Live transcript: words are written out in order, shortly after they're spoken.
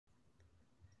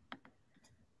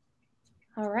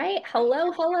All right.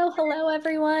 Hello, hello, hello,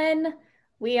 everyone.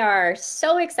 We are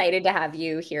so excited to have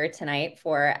you here tonight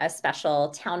for a special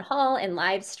town hall and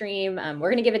live stream. We're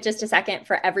going to give it just a second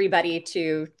for everybody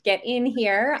to get in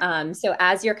here. So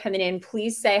as you're coming in,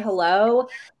 please say hello.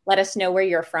 Let us know where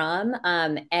you're from.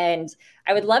 And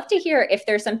I would love to hear if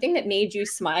there's something that made you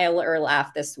smile or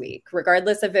laugh this week,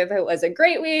 regardless of if it was a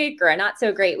great week or a not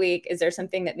so great week. Is there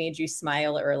something that made you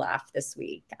smile or laugh this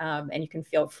week? And you can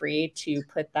feel free to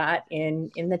put that in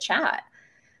the chat.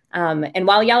 And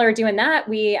while y'all are doing that,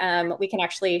 we can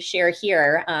actually share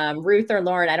here. Ruth or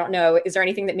Lauren, I don't know, is there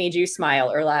anything that made you smile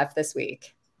or laugh this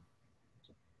week?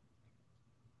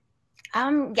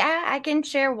 Yeah, I can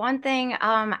share one thing.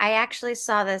 I actually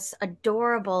saw this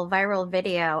adorable viral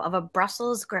video of a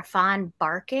Brussels Griffon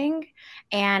barking,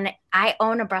 and I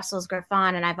own a Brussels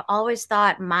Griffon, and I've always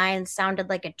thought mine sounded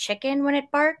like a chicken when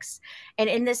it barks. And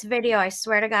in this video, I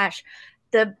swear to gosh,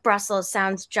 the Brussels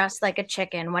sounds just like a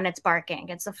chicken when it's barking.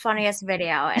 It's the funniest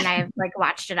video, and I've like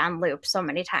watched it on loop so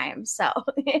many times. So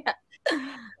yeah.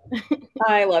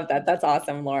 I love that. That's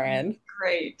awesome, Lauren.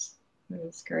 Great. That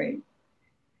was great.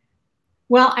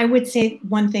 Well, I would say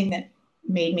one thing that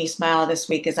made me smile this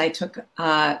week is I took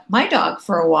my dog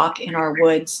for a walk in our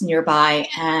woods nearby,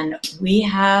 and we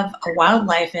have a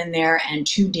wildlife in there, and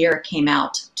 2 deer came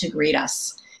out to greet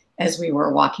us as we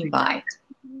were walking by.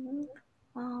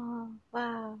 Oh,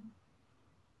 wow.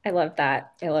 I love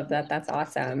that. I love that. That's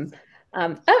awesome.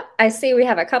 Oh, I see we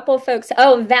have a couple of folks.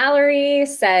 Oh, Valerie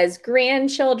says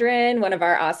grandchildren, one of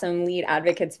our awesome lead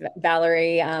advocates,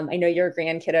 Valerie. I know your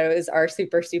grandkiddos are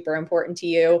super, super important to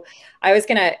you. I was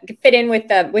going to fit in with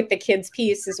the kids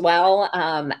piece as well.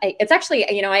 It's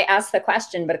actually, I asked the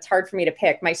question, but it's hard for me to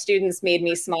pick. My students made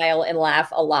me smile and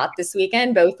laugh a lot this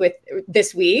weekend, both with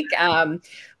this week,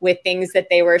 with things that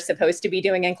they were supposed to be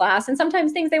doing in class and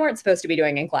sometimes things they weren't supposed to be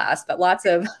doing in class, but lots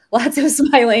of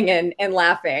smiling and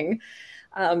laughing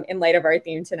in light of our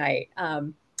theme tonight.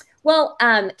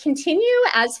 Continue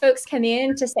as folks come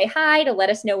in to say hi, to let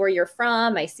us know where you're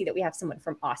from. I see that we have someone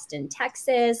from Austin,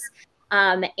 Texas.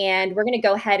 And we're going to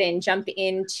go ahead and jump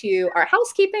into our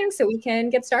housekeeping so we can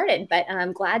get started. But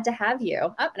I'm glad to have you.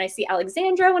 Oh, and I see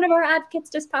Alexandra, one of our advocates,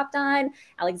 just popped on.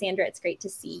 Alexandra, it's great to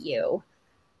see you.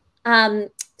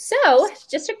 So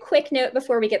just a quick note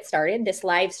before we get started, this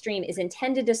live stream is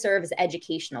intended to serve as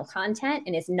educational content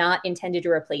and is not intended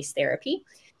to replace therapy.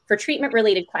 For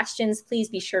treatment-related questions, please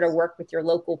be sure to work with your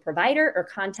local provider or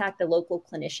contact the local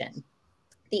clinician.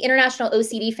 The International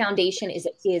OCD Foundation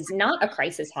is not a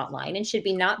crisis hotline and should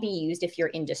not be used if you're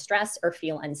in distress or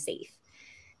feel unsafe.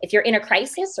 If you're in a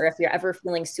crisis or if you're ever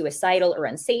feeling suicidal or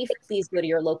unsafe, please go to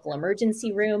your local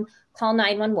emergency room, call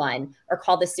 911, or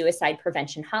call the Suicide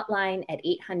Prevention Hotline at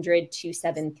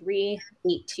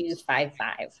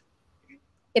 800-273-8255.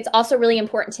 It's also really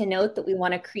important to note that we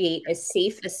want to create as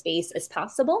safe a space as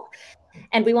possible,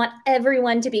 and we want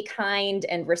everyone to be kind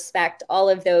and respect all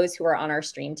of those who are on our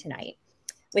stream tonight.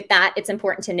 With that, it's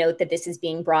important to note that this is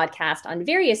being broadcast on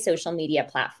various social media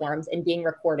platforms and being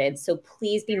recorded, so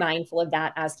please be mindful of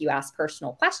that as you ask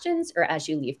personal questions or as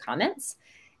you leave comments.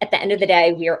 At the end of the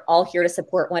day, we are all here to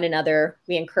support one another.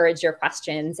 We encourage your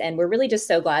questions, and we're really just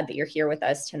so glad that you're here with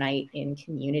us tonight in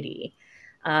community.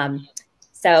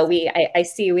 So I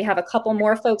see we have a couple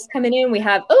more folks coming in. We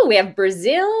have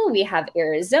Brazil, we have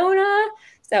Arizona.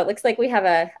 So it looks like we have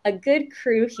a good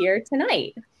crew here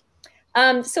tonight.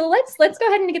 So let's go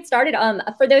ahead and get started.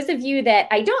 For those of you that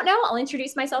I don't know, I'll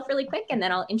introduce myself really quick, and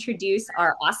then I'll introduce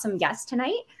our awesome guest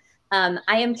tonight. I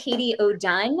am Katie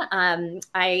O'Dunn.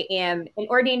 I am an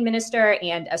ordained minister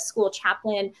and a school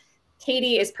chaplain.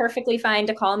 Katie is perfectly fine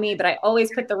to call me, but I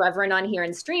always put the Reverend on here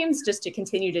in streams just to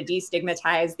continue to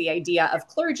destigmatize the idea of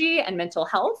clergy and mental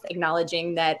health,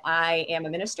 acknowledging that I am a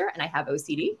minister and I have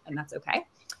OCD, and that's okay.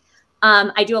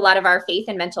 I do a lot of our faith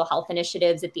and mental health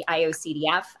initiatives at the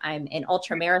IOCDF. I'm an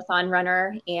ultra marathon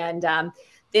runner, and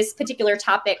this particular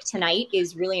topic tonight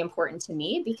is really important to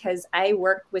me because I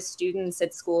work with students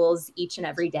at schools each and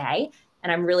every day,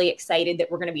 and I'm really excited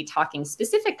that we're going to be talking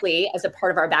specifically as a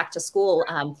part of our back to school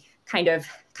kind of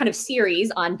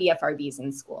series on BFRBs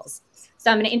in schools. So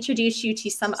I'm going to introduce you to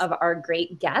some of our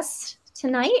great guests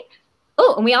tonight.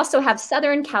 Oh, and we also have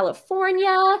Southern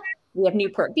California. We have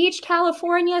Newport Beach,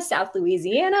 California, South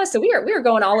Louisiana. So we are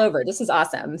going all over. This is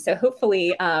awesome. So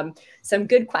hopefully some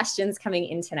good questions coming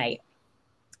in tonight.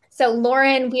 So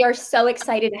Lauren, we are so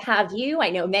excited to have you. I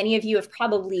know many of you have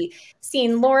probably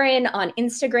seen Lauren on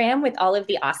Instagram with all of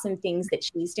the awesome things that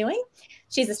she's doing.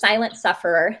 She's a silent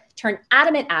sufferer turned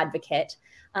adamant advocate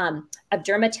of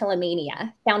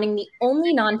dermatillomania, founding the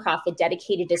only nonprofit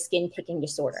dedicated to skin picking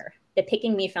disorder, the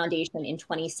Picking Me Foundation, in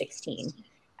 2016.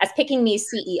 As Picking Me's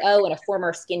CEO and a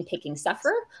former skin picking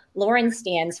sufferer, Lauren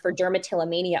stands for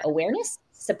dermatillomania awareness,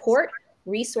 support,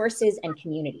 resources, and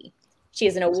community. She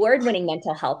is an award-winning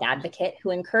mental health advocate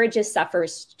who encourages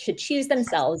sufferers to choose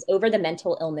themselves over the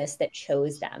mental illness that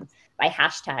chose them by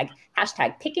hashtag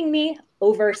picking me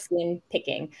over skin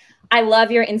picking. I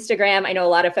love your Instagram. I know a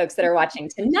lot of folks that are watching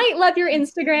tonight love your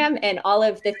Instagram and all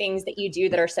of the things that you do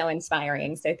that are so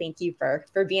inspiring. So thank you for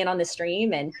being on the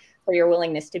stream and for your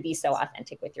willingness to be so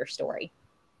authentic with your story.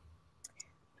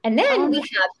 And then we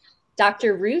have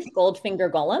Dr. Ruth Goldfinger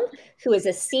Golomb, who is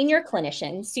a senior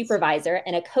clinician, supervisor,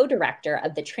 and a co-director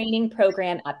of the training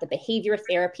program at the Behavior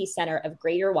Therapy Center of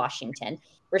Greater Washington,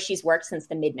 where she's worked since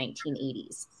the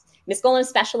mid-1980s. Ms. Golomb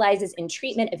specializes in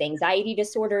treatment of anxiety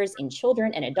disorders in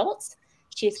children and adults.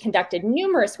 She has conducted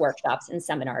numerous workshops and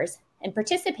seminars and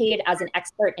participated as an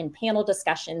expert in panel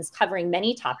discussions covering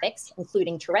many topics,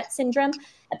 including Tourette syndrome,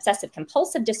 obsessive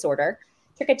compulsive disorder,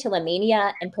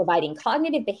 trichotillomania, and providing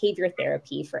cognitive behavior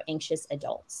therapy for anxious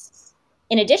adults.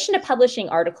 In addition to publishing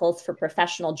articles for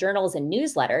professional journals and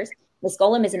newsletters, Ms.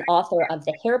 Golomb is an author of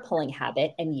The Hair Pulling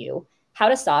Habit and You, How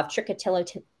to Solve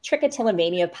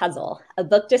Trichotillomania Puzzle, a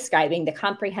book describing the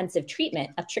comprehensive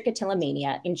treatment of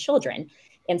trichotillomania in children,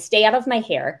 and Stay Out of My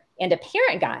Hair, and a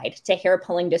parent guide to hair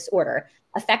pulling disorder,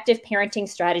 effective parenting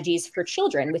strategies for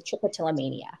children with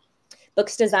trichotillomania.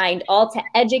 Books designed all to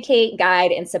educate,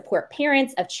 guide, and support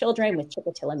parents of children with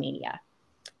trichotillomania.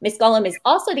 Ms. Golomb is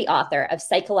also the author of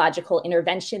Psychological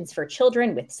Interventions for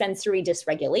Children with Sensory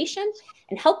Dysregulation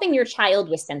and Helping Your Child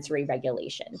with Sensory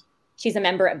Regulation. She's a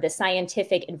member of the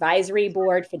Scientific Advisory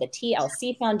Board for the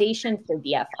TLC Foundation for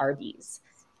BFRBs.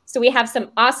 So we have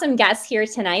some awesome guests here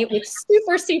tonight with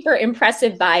super, super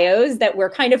impressive bios that were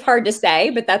kind of hard to say,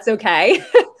 but that's okay.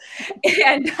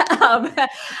 And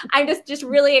I'm just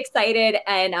really excited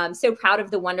and so proud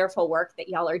of the wonderful work that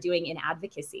y'all are doing in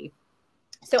advocacy.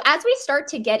 So as we start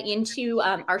to get into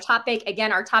our topic,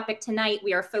 again, our topic tonight,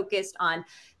 we are focused on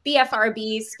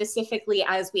BFRBs specifically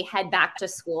as we head back to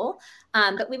school.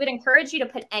 But we would encourage you to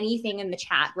put anything in the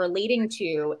chat relating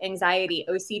to anxiety,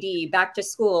 OCD, back to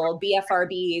school,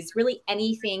 BFRBs, really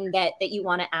anything that you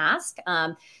want to ask,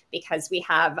 because we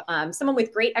have someone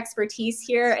with great expertise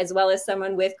here, as well as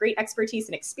someone with great expertise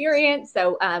and experience.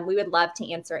 So we would love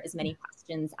to answer as many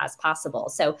questions as possible.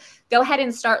 So go ahead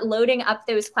and start loading up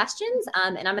those questions.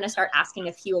 And I'm going to start asking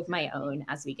a few of my own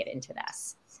as we get into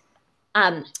this.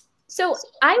 So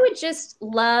I would just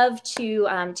love to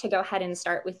go ahead and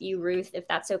start with you, Ruth, if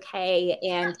that's okay.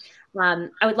 And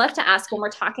I would love to ask, when we're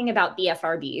talking about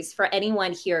BFRBs, for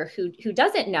anyone here who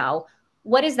doesn't know,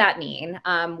 what does that mean?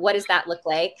 What does that look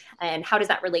like? And how does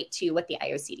that relate to what the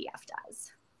IOCDF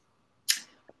does?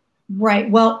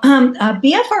 Right. Well,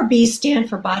 BFRBs stand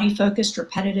for body-focused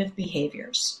repetitive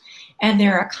behaviors. And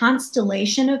they're a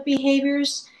constellation of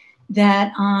behaviors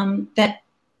that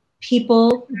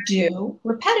people do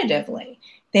repetitively.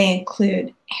 They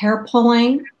include hair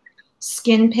pulling,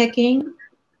 skin picking,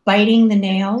 biting the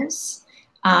nails,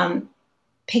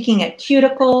 picking at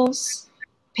cuticles,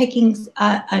 picking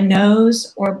a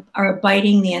nose, or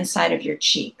biting the inside of your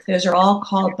cheek. Those are all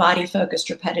called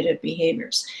body-focused repetitive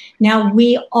behaviors. Now,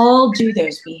 we all do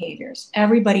those behaviors.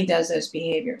 Everybody does those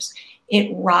behaviors.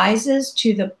 It rises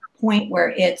to the point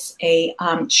where it's a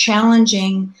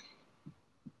challenging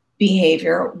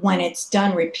behavior when it's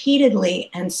done repeatedly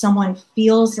and someone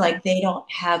feels like they don't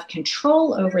have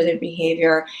control over their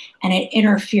behavior and it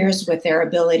interferes with their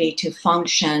ability to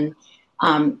function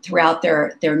throughout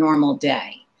their normal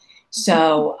day.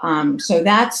 So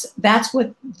that's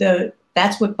what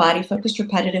body-focused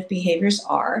repetitive behaviors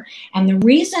are. And the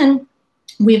reason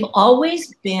we've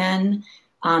always been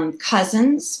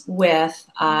cousins with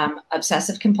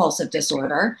obsessive compulsive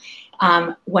disorder.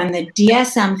 When the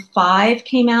DSM-5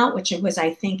 came out, which it was,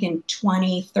 I think, in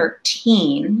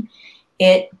 2013,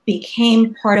 it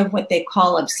became part of what they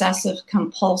call obsessive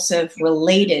compulsive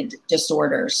related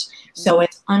disorders. So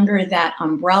it's under that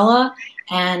umbrella,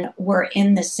 and we're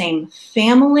in the same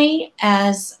family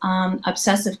as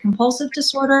obsessive compulsive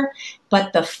disorder,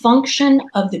 but the function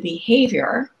of the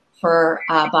behavior for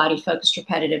body-focused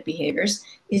repetitive behaviors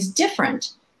is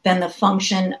different than the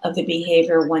function of the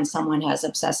behavior when someone has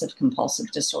obsessive compulsive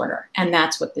disorder. And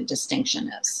that's what the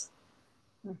distinction is.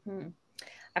 Mm-hmm.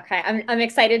 Okay, I'm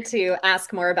excited to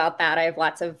ask more about that. I have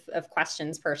lots of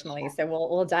questions personally, so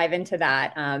we'll dive into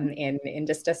that in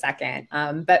just a second.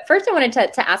 But first, I wanted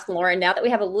to ask Lauren, now that we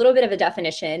have a little bit of a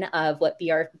definition of what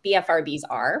BFRBs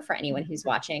are for anyone who's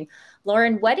watching,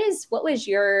 Lauren, what was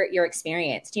your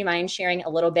experience? Do you mind sharing a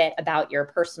little bit about your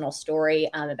personal story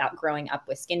about growing up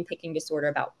with skin picking disorder,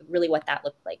 about really what that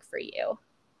looked like for you?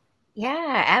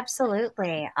 Yeah,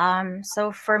 absolutely.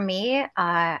 So for me,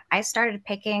 I started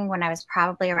picking when I was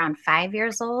probably around 5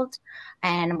 years old.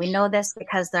 And we know this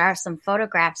because there are some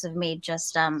photographs of me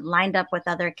just lined up with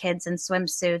other kids in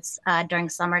swimsuits during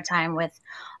summertime with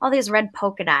all these red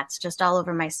polka dots just all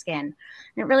over my skin.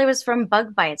 And it really was from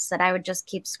bug bites that I would just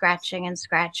keep scratching and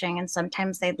scratching. And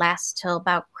sometimes they'd last till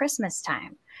about Christmas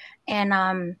time.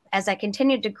 And as I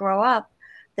continued to grow up,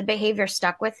 the behavior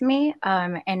stuck with me,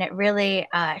 and it really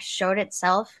showed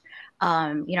itself,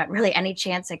 really any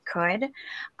chance it could,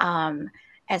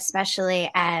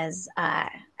 especially as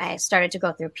I started to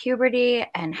go through puberty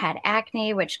and had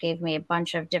acne, which gave me a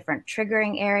bunch of different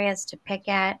triggering areas to pick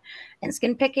at. And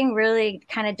skin picking really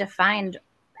kind of defined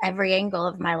every angle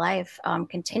of my life,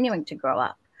 continuing to grow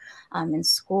up. In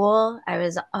school, I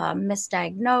was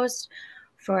misdiagnosed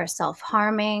for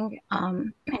self-harming.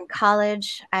 In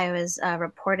college, I was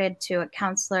reported to a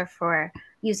counselor for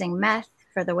using meth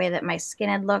for the way that my skin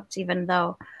had looked, even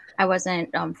though I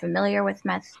wasn't familiar with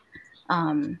meth.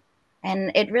 And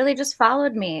it really just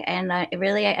followed me. And it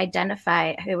really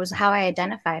identified, it was how I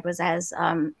identified was as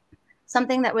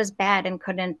something that was bad and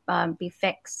couldn't be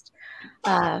fixed.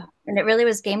 And it really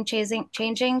was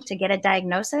changing to get a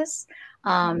diagnosis.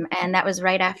 And that was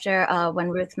right after when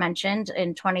Ruth mentioned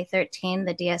in 2013,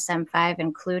 the DSM-5,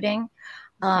 including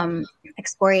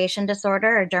excoriation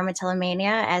disorder or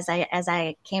dermatillomania, as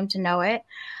I came to know it,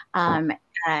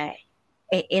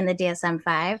 in the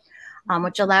DSM-5,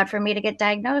 which allowed for me to get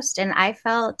diagnosed. And I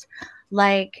felt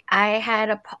like I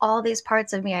had all these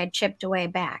parts of me I'd chipped away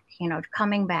back,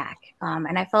 coming back.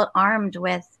 And I felt armed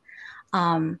with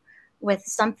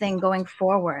something going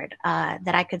forward,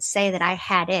 that I could say that I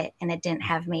had it and it didn't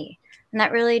have me. And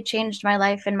that really changed my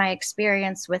life and my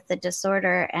experience with the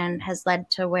disorder and has led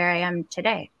to where I am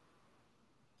today.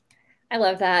 I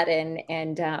love that.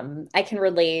 And I can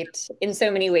relate in so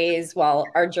many ways. While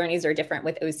our journeys are different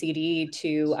with OCD,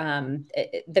 to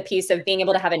the piece of being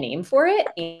able to have a name for it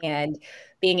and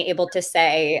being able to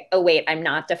say, oh, wait, I'm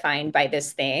not defined by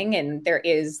this thing. And there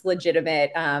is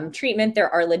legitimate treatment. There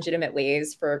are legitimate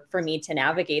ways for me to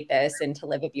navigate this and to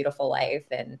live a beautiful life.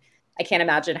 And I can't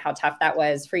imagine how tough that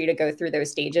was for you to go through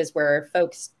those stages where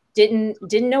folks didn't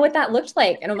know what that looked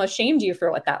like and almost shamed you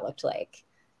for what that looked like.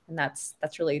 And that's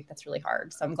really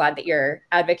hard. So I'm glad that you're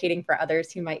advocating for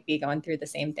others who might be going through the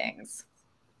same things.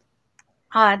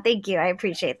 Thank you. I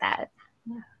appreciate that.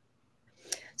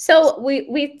 So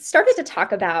we started to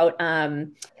talk about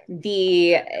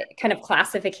the kind of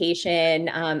classification,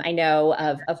 I know,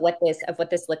 of what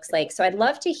this looks like. So I'd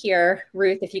love to hear,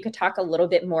 Ruth, if you could talk a little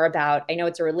bit more about, I know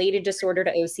it's a related disorder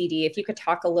to OCD, if you could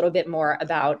talk a little bit more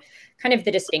about kind of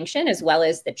the distinction as well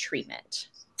as the treatment.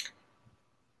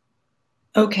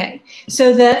 Okay,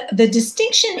 so the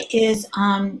distinction is,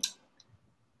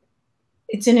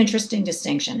 it's an interesting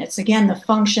distinction. It's, again, the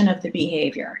function of the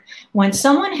behavior. When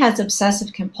someone has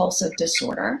obsessive compulsive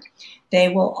disorder, they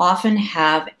will often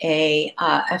have a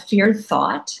feared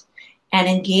thought and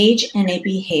engage in a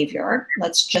behavior,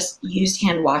 let's just use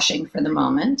hand washing for the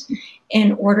moment,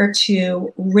 in order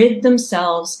to rid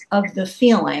themselves of the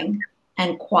feeling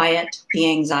and quiet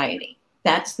the anxiety.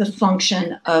 That's the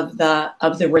function of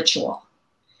the ritual.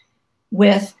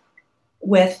 With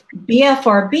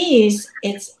BFRBs,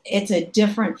 it's a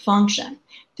different function.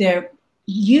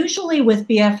 Usually with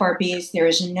BFRBs, there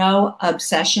is no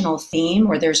obsessional theme,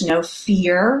 or there's no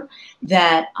fear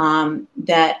that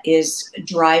is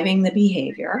driving the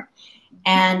behavior.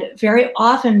 And very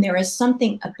often there is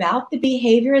something about the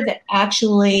behavior that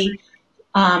actually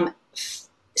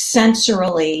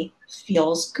sensorily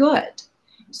feels good.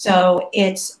 So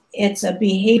it's a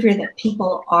behavior that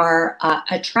people are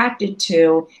attracted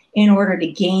to in order to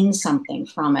gain something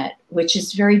from it, which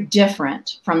is very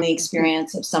different from the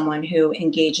experience of someone who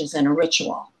engages in a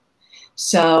ritual.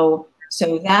 So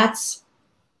that's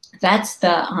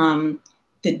the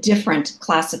different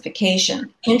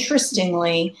classification.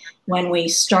 Interestingly, when we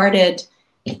started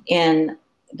in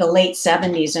the late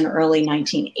 70s and early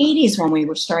 1980s, when we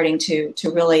were starting to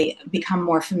really become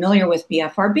more familiar with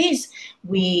BFRBs,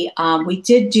 we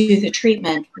did do the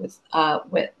treatment with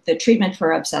the treatment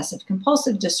for obsessive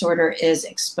compulsive disorder is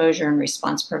exposure and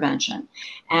response prevention.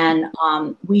 And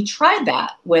we tried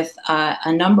that with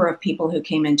a number of people who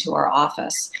came into our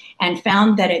office and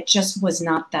found that it just was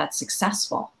not that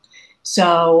successful.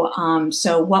 So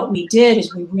what we did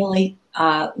is we really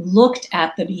looked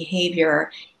at the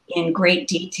behavior in great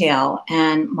detail,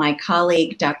 and my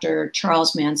colleague, Dr.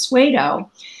 Charles Mansueto,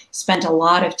 spent a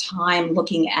lot of time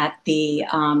looking at the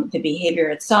behavior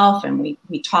itself, and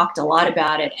we talked a lot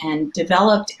about it and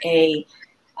developed a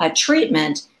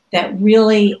treatment that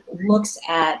really looks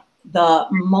at the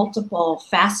multiple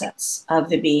facets of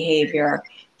the behavior,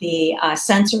 the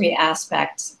sensory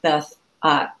aspects, the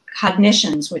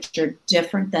cognitions, which are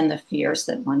different than the fears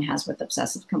that one has with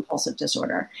obsessive compulsive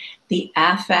disorder, the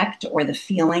affect or the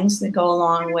feelings that go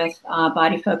along with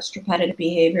body-focused repetitive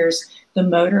behaviors, the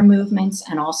motor movements,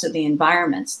 and also the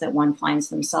environments that one finds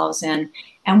themselves in.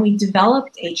 And we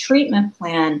developed a treatment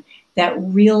plan that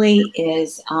really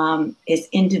is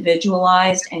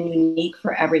individualized and unique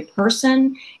for every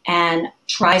person and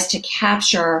tries to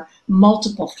capture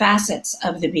multiple facets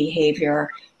of the behavior,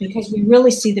 because we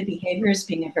really see the behavior as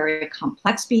being a very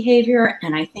complex behavior.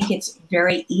 And I think it's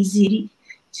very easy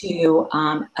to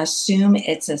assume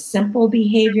it's a simple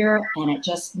behavior and it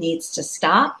just needs to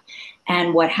stop.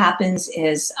 And what happens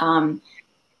is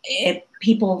if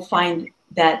people find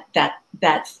that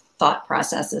thought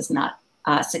process is not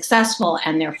successful,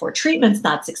 and therefore treatment's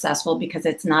not successful because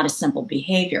it's not a simple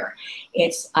behavior.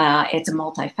 It's a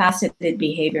multifaceted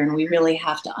behavior, and we really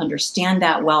have to understand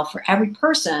that well for every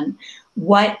person,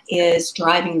 what is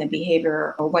driving the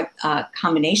behavior, or what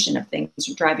combination of things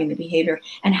are driving the behavior,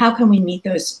 and how can we meet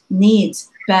those needs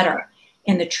better.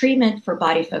 In the treatment for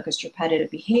body-focused repetitive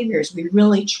behaviors, we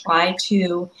really try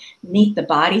to meet the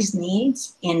body's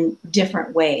needs in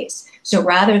different ways. So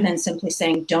rather than simply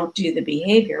saying, don't do the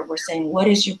behavior, we're saying, what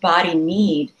does your body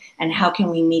need, and how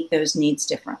can we meet those needs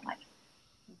differently?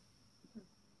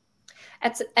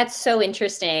 That's so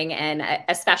interesting, and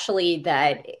especially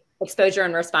that exposure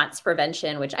and response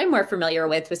prevention, which I'm more familiar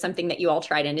with, was something that you all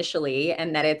tried initially,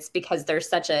 and that it's because there's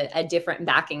such a different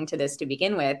backing to this to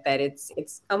begin with, that it's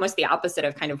almost the opposite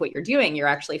of kind of what you're doing. You're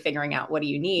actually figuring out, what do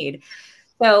you need?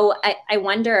 So I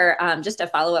wonder, just a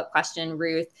follow-up question,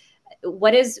 Ruth,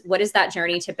 what does that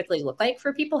journey typically look like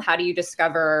for people? How do you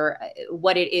discover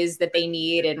what it is that they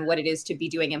need and what it is to be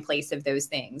doing in place of those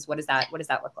things? What does that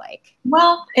look like?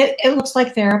 Well, it looks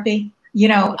like therapy. You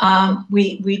know,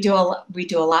 we do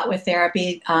a lot with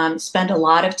therapy. Spend a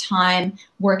lot of time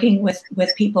working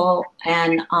with people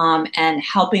and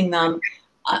helping them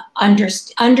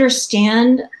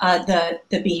understand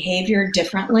the behavior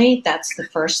differently. That's the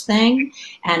first thing,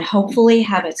 and hopefully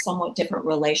have a somewhat different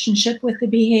relationship with the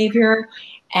behavior,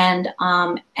 and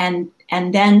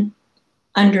then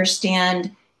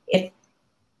understand if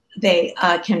they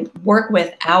can work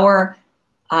with our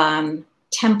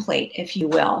template, if you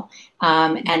will,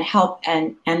 and help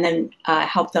and then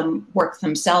help them work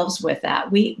themselves with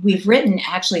that. We've written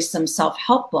actually some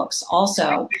self-help books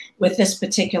also with this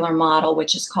particular model,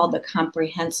 which is called the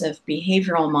comprehensive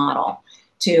behavioral model,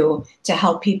 to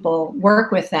help people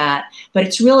work with that. But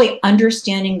it's really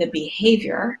understanding the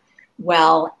behavior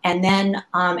well, and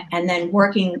then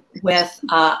working with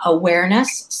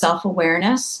awareness,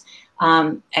 self-awareness,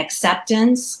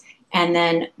 acceptance, and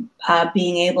then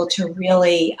being able to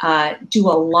really do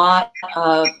a lot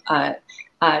of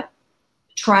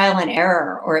trial and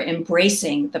error, or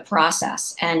embracing the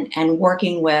process, and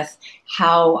working with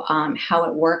how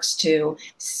it works to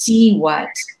see what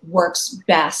works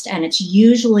best. And it's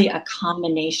usually a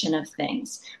combination of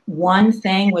things. One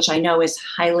thing, which I know is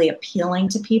highly appealing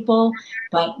to people,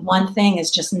 but one thing is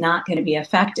just not going to be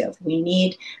effective. We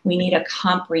need a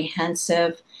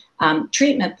comprehensive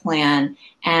treatment plan,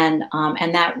 and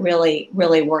that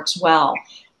really works well.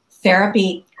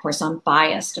 Therapy, of course, I'm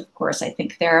biased. Of course, I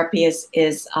think therapy is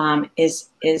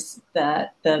the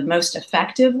most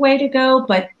effective way to go.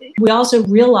 But we also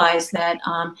realize that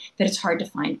that it's hard to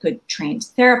find good trained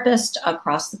therapists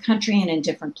across the country and in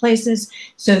different places.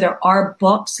 So there are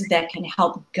books that can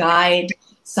help guide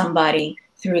somebody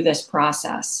through this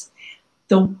process.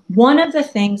 One of the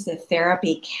things that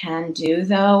therapy can do,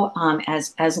 though,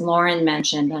 as Lauren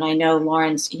mentioned, and I know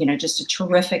Lauren's just a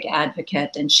terrific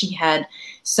advocate, and she had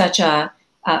such a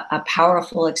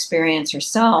powerful experience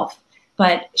herself.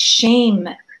 But shame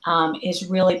is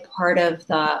really part of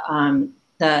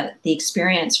the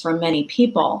experience for many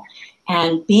people,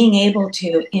 and being able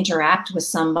to interact with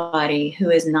somebody who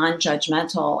is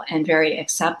non-judgmental and very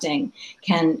accepting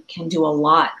can do a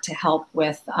lot to help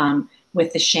with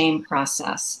the shame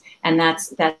process. And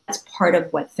that's part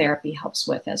of what therapy helps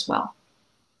with as well.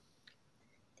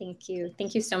 Thank you.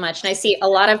 Thank you so much. And I see a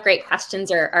lot of great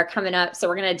questions are coming up. So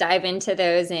we're going to dive into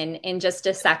those in just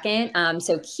a second.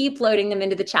 So keep loading them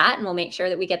into the chat, and we'll make sure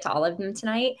that we get to all of them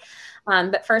tonight.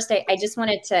 But first, I just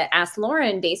wanted to ask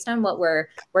Lauren, based on what we're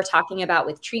talking about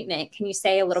with treatment, can you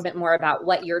say a little bit more about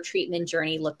what your treatment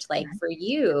journey looked like for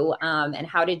you, and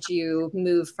how did you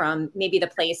move from maybe the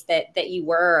place that you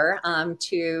were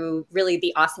to really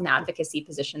the awesome advocacy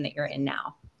position that you're in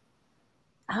now?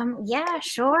 Yeah,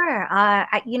 sure.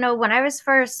 When I was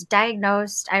first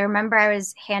diagnosed, I remember I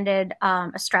was handed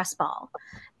a stress ball,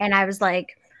 And I was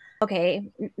like,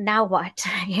 okay, now what?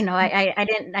 You know, I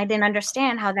didn't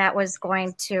understand how that was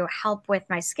going to help with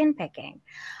my skin picking.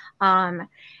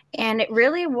 And it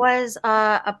really was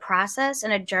a process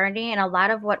and a journey, and a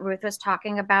lot of what Ruth was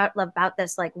talking about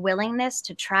this like willingness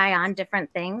to try on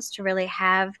different things, to really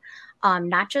have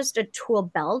not just a tool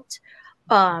belt,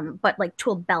 but like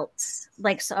tool belts,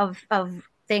 like of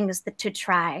things to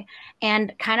try,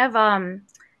 and kind of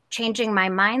changing my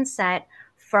mindset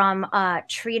from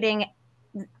treating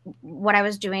what I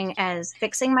was doing as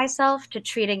fixing myself to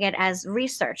treating it as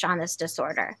research on this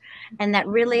disorder. And that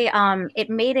really, it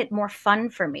made it more fun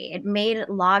for me. It made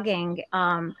logging,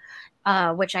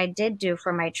 which I did do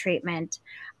for my treatment.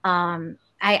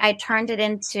 I turned it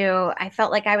into, I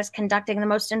felt like I was conducting the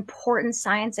most important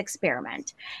science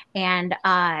experiment. And,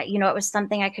 you know, it was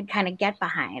something I could kind of get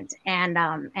behind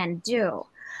and do.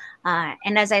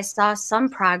 And as I saw some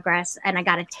progress and I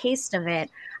got a taste of it,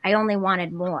 I only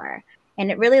wanted more. And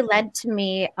it really led to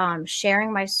me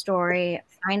sharing my story,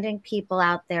 finding people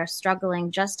out there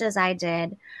struggling just as I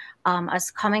did,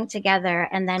 us coming together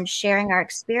and then sharing our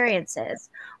experiences,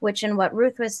 which in what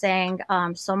Ruth was saying,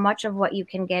 so much of what you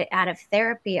can get out of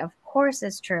therapy, of course,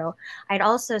 is true. I'd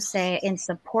also say in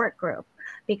support group,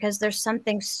 because there's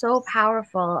something so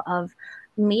powerful of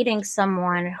meeting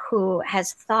someone who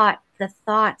has thought the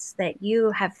thoughts that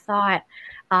you have thought.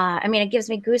 I mean, it gives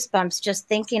me goosebumps just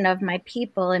thinking of my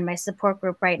people in my support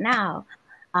group right now.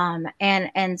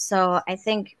 And so I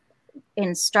think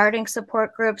in starting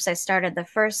support groups, I started the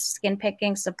first skin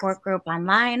picking support group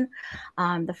online,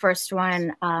 the first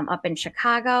one up in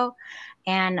Chicago,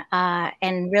 and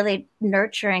really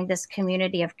nurturing this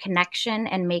community of connection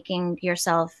and making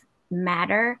yourself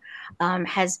matter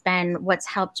has been what's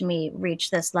helped me reach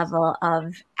this level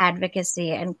of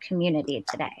advocacy and community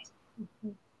today.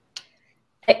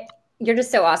 You're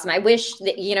just so awesome. I wish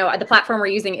that, you know, the platform we're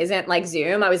using isn't like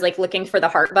Zoom. I was like looking for the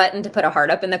heart button to put a heart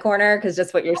up in the corner, because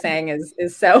just what you're saying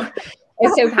is so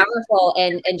powerful,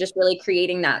 and just really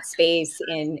creating that space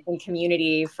in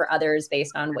community for others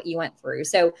based on what you went through.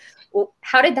 So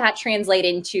how did that translate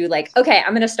into like, okay,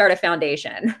 I'm going to start a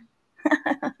foundation?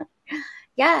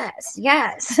 Yes,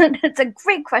 it's a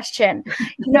great question.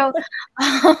 You know,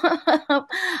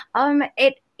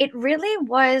 it really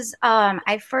was.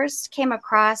 I first came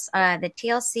across the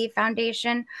TLC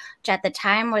Foundation, which at the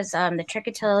time was the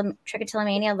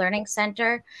Trichotillomania Learning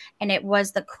Center, and it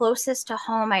was the closest to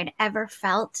home I'd ever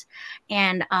felt,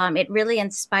 and it really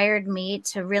inspired me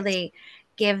to really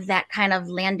give that kind of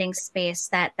landing space,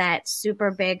 that super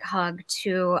big hug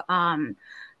to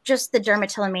just the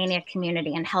dermatillomania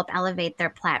community and help elevate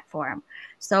their platform.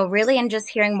 So really, and just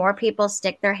hearing more people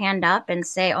stick their hand up and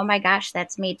say, oh my gosh,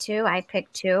 that's me too, I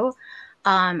picked too.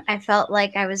 I felt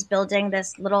like I was building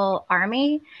this little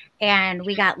army, and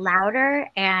we got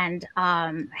louder and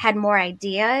had more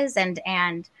ideas.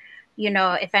 And you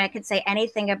know, if I could say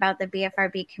anything about the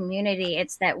BFRB community,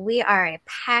 it's that we are a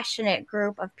passionate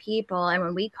group of people, and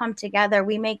when we come together,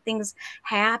 we make things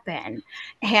happen.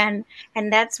 And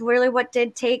that's really what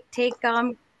did take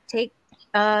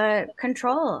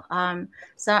control.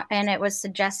 So, and it was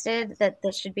suggested that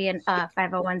this should be a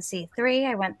 501c3.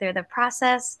 I went through the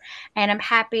process, and I'm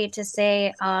happy to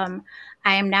say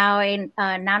I am now a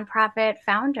nonprofit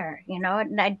founder. You know,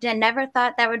 I never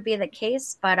thought that would be the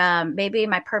case, but maybe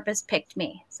my purpose picked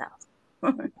me. So.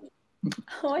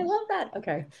 Oh, I love that.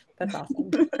 Okay, that's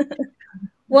awesome.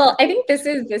 Well, I think this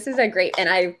is a great, and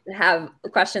I have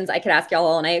questions I could ask y'all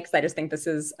all night, because I just think this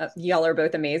is, y'all are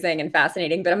both amazing and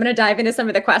fascinating, but I'm going to dive into some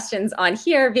of the questions on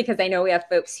here, because I know we have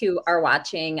folks who are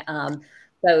watching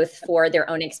both for their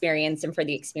own experience and for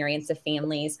the experience of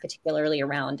families, particularly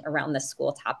around the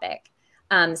school topic.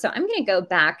 So I'm going to go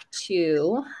back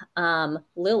to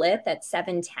Lilith at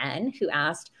 710, who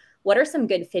asked, what are some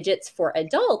good fidgets for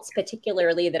adults,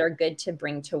 particularly that are good to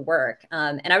bring to work?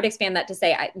 And I would expand that to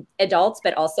say adults,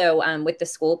 but also with the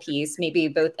school piece, maybe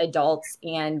both adults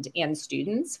and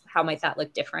students. How might that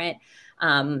look different?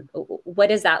 What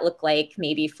does that look like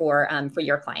maybe for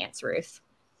your clients, Ruth?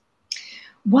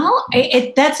 Well,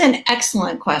 that's an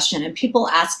excellent question, and people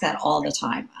ask that all the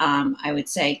time. I would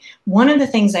say one of the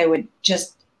things I would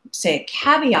just say a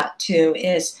caveat to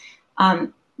is,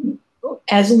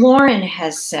 as Lauren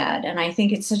has said, and I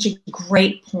think it's such a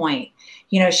great point,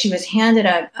 you know, she was handed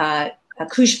a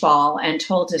koosh ball and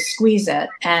told to squeeze it,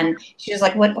 and she was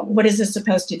like, what is this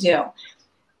supposed to do?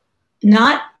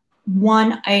 Not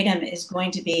one item is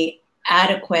going to be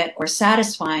adequate or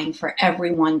satisfying for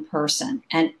every one person,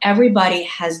 and everybody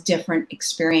has different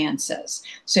experiences.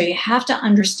 So you have to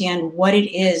understand what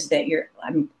it is that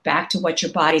back to what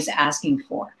your body's asking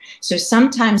for. So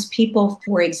sometimes people,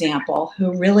 for example,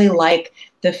 who really like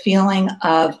the feeling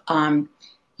of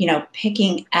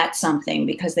picking at something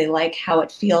because they like how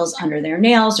it feels under their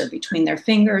nails or between their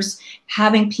fingers,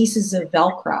 having pieces of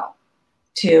Velcro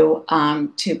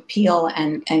to peel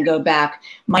and go back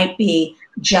might be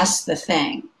just the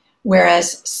thing.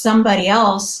 Whereas somebody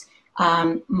else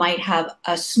might have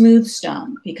a smooth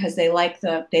stone because they like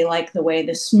the way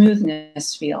the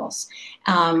smoothness feels.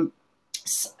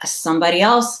 Somebody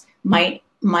else might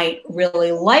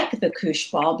really like the koosh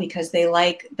ball because they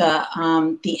like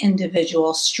the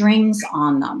individual strings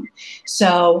on them.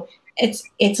 So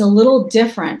it's a little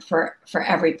different for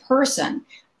every person.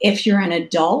 If you're an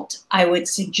adult, I would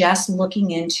suggest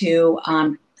looking into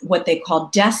what they call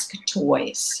desk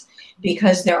toys,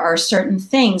 because there are certain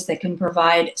things that can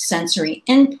provide sensory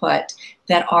input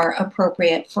that are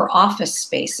appropriate for office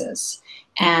spaces.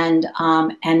 And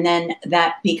then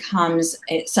that becomes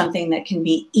something that can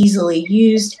be easily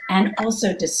used and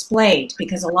also displayed,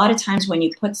 because a lot of times when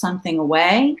you put something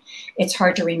away, it's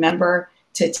hard to remember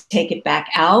to take it back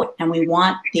out. And we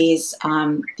want these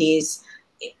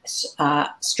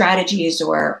strategies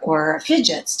or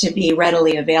fidgets to be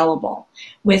readily available.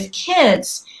 With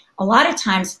kids, a lot of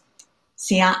times,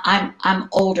 see, I'm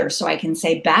older, so I can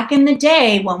say back in the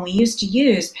day when we used to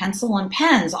use pencil and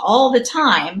pens all the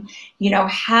time,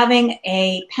 having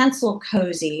a pencil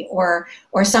cozy or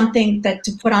something that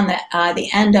to put on the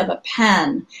end of a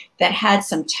pen that had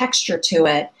some texture to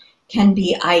it can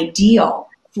be ideal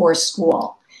for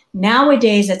school.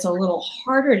 Nowadays, it's a little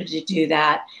harder to do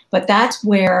that, but that's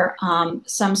where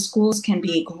some schools can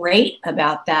be great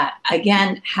about that.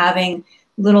 Again, having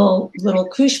little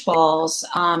koosh balls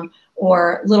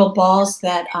or little balls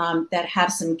that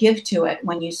have some give to it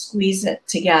when you squeeze it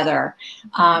together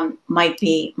might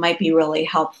be really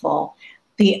helpful.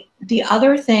 The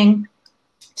other thing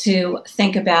to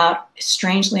think about,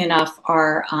 strangely enough,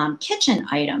 are kitchen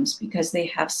items, because they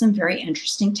have some very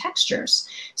interesting textures.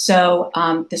 So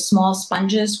the small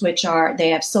sponges, they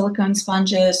have silicone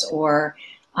sponges or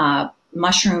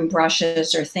mushroom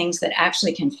brushes or things that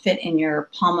actually can fit in your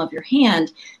palm of your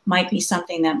hand, might be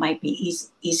something that might be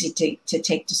easy to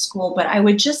take to school. But I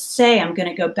would just say, I'm going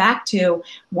to go back to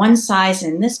one size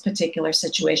in this particular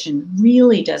situation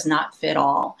really does not fit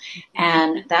all.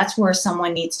 And that's where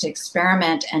someone needs to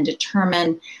experiment and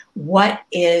determine what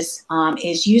is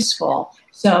useful.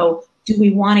 So do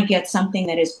we want to get something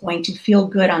that is going to feel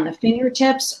good on the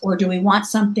fingertips, or do we want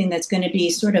something that's going to be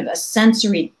sort of a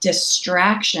sensory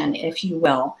distraction, if you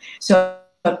will? So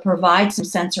it provides some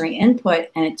sensory input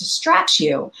and it distracts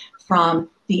you from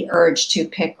the urge to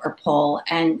pick or pull,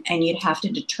 and you'd have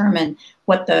to determine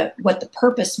what the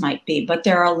purpose might be. But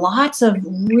there are lots of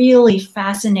really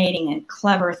fascinating and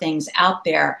clever things out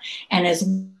there. And as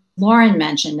Lauren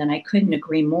mentioned, and I couldn't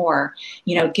agree more,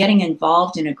 getting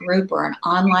involved in a group or an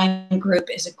online group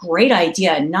is a great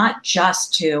idea, not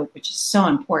just which is so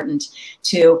important,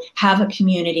 to have a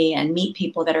community and meet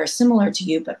people that are similar to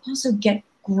you, but also get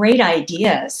great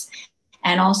ideas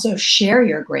and also share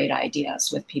your great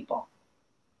ideas with people.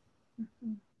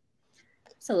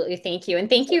 Absolutely. Thank you. And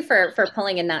thank you for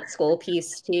pulling in that school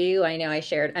piece too. I know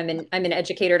I'm an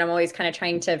educator, and I'm always kind of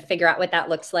trying to figure out what that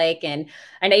looks like. And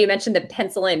I know you mentioned the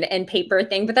pencil and paper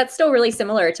thing, but that's still really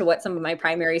similar to what some of my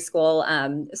primary school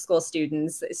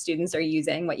students are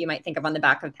using, what you might think of on the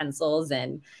back of pencils.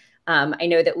 And I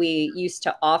know that we used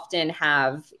to often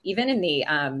have, even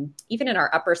in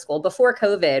our upper school, before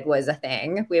COVID was a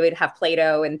thing, we would have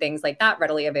Play-Doh and things like that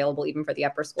readily available, even for the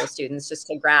upper school students, just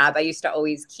to grab. I used to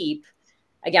always keep,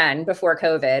 again, before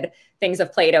COVID, things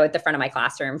of Play-Doh at the front of my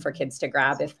classroom for kids to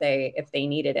grab if they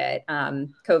needed it.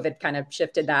 COVID kind of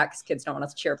shifted that because kids don't want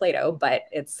us to share Play-Doh, but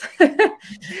it's,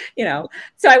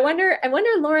 So I wonder,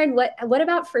 Lauren, what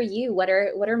about for you? What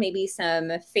are maybe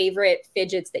some favorite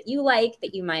fidgets that you like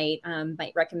that you might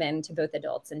recommend to both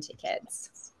adults and to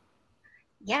kids?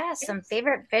 Yeah, some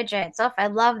favorite fidgets. Oh, I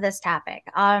love this topic.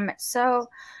 So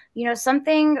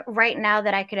something right now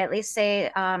that I could at least say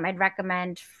I'd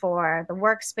recommend for the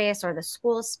workspace or the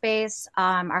school space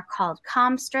are called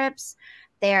calm strips.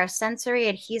 They are sensory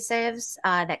adhesives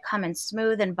that come in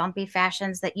smooth and bumpy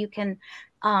fashions that you can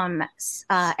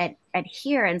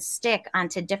adhere and stick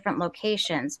onto different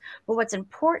locations. But what's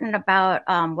important about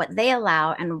what they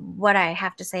allow, and what I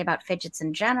have to say about fidgets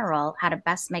in general, how to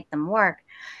best make them work,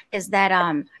 is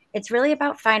that it's really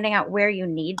about finding out where you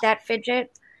need that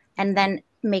fidget and then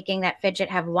making that fidget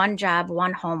have one job,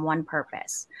 one home, one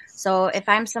purpose. So if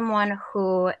I'm someone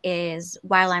who is,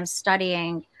 while I'm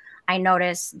studying, I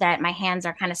notice that my hands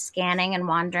are kind of scanning and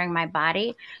wandering my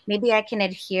body, maybe I can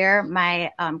adhere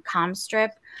my comm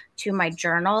strip to my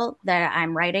journal that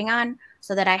I'm writing on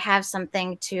so that I have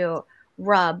something to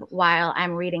rub while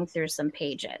I'm reading through some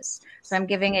pages. So I'm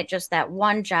giving it just that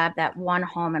one job, that one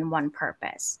home, and one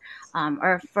purpose.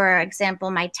 Or for example,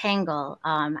 my Tangle,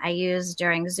 I use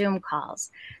during Zoom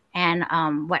calls. And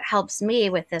what helps me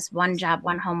with this one job,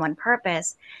 one home, one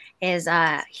purpose is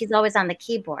he's always on the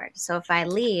keyboard. So if I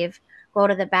leave, go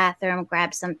to the bathroom,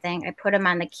 grab something, I put him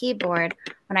on the keyboard.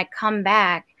 When I come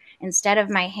back, instead of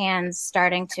my hands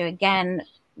starting to, again,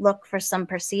 look for some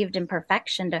perceived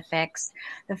imperfection to fix,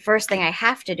 the first thing I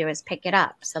have to do is pick it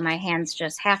up. So my hands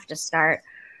just have to start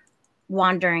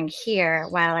wandering here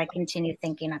while I continue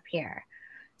thinking up here.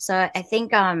 So I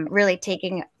think really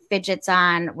taking fidgets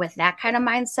on with that kind of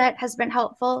mindset has been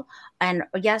helpful. And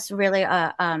yes, really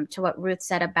to what Ruth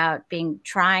said about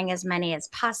trying as many as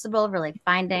possible, really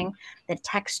finding the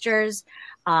textures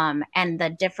and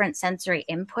the different sensory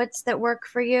inputs that work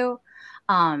for you.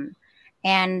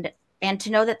 And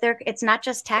to know that it's not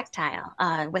just tactile.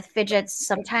 With fidgets,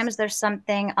 sometimes there's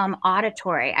something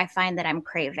auditory I find that I'm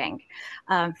craving.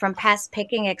 From past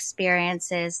picking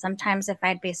experiences, sometimes if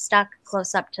I'd be stuck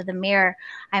close up to the mirror,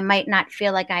 I might not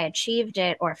feel like I achieved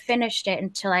it or finished it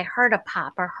until I heard a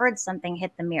pop or heard something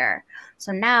hit the mirror.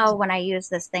 So now when I use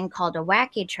this thing called a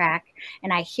wacky track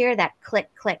and I hear that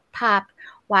click, click, pop,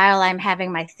 while I'm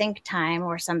having my think time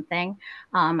or something,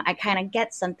 I kind of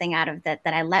get something out of that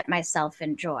I let myself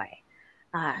enjoy.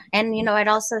 And, I'd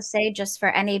also say just for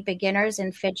any beginners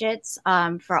in fidgets,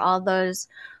 for all those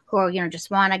who,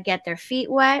 just want to get their feet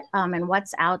wet and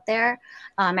what's out there,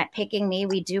 at Picking Me,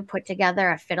 we do put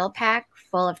together a fiddle pack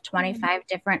full of 25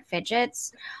 different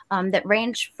fidgets that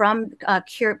range from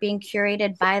being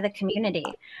curated by the community,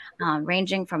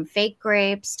 ranging from fake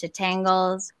grapes to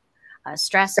tangles,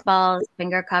 stress balls,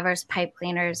 finger covers, pipe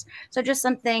cleaners. So just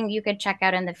something you could check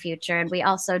out in the future. And we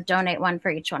also donate one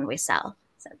for each one we sell.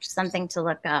 So just something to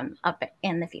look up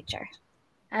in the future.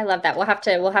 I love that. We'll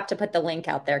have to put the link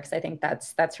out there because I think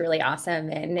that's really awesome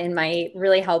and might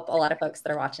really help a lot of folks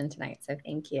that are watching tonight. So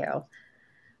thank you.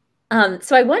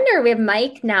 So I wonder, we have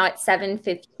Mike now at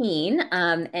 7:15,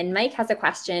 and Mike has a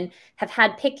question. Have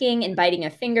had picking and biting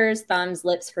of fingers, thumbs,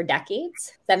 lips for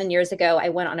decades. 7 years ago, I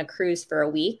went on a cruise for a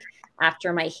week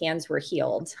after my hands were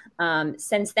healed.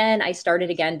 Since then, I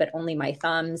started again, but only my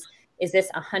thumbs. Is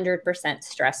this 100%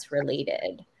 stress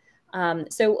related?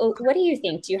 So what do you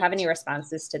think? Do you have any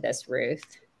responses to this, Ruth?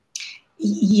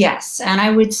 Yes, and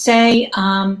I would say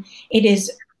it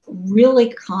is really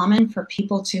common for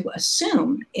people to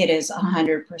assume it is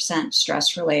 100%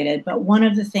 stress related. But one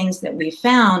of the things that we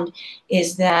found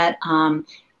is that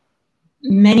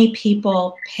many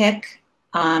people pick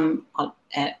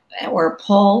or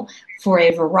pull for a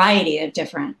variety of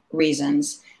different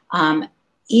reasons,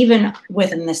 even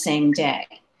within the same day.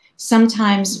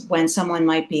 Sometimes when someone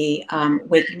might be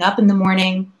waking up in the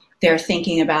morning, they're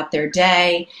thinking about their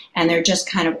day and they're just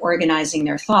kind of organizing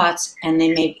their thoughts, and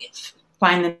they may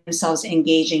find themselves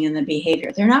engaging in the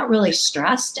behavior. They're not really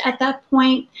stressed at that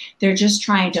point. They're just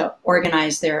trying to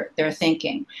organize their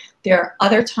thinking. There are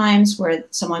other times where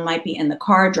someone might be in the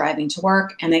car driving to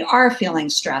work and they are feeling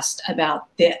stressed about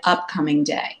the upcoming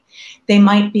day. They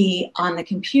might be on the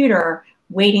computer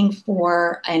waiting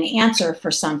for an answer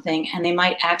for something, and they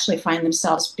might actually find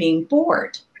themselves being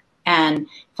bored and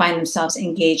find themselves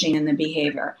engaging in the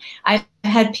behavior. I've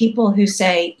had people who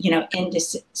say, in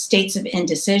states of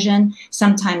indecision,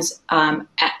 sometimes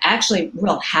actually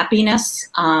real happiness,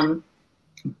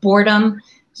 boredom,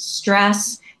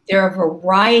 stress. There are a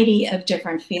variety of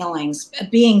different feelings.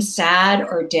 Being sad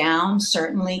or down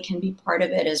certainly can be part of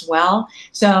it as well.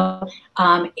 So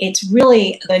it's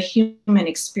really the human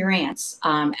experience,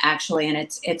 actually, and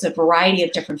it's a variety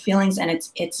of different feelings, and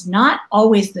it's not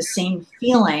always the same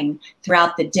feeling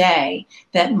throughout the day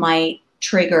that might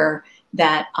trigger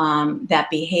that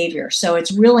behavior. So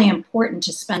it's really important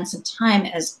to spend some time,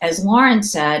 as Lauren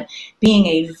said, being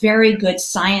a very good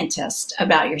scientist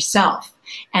about yourself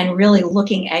and really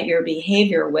looking at your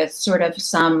behavior with sort of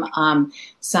some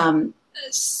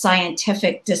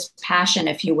scientific dispassion,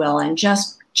 if you will, and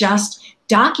just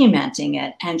documenting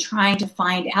it and trying to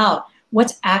find out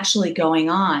what's actually going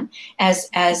on. As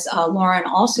Lauren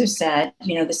also said,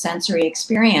 the sensory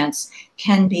experience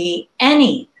can be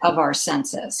any of our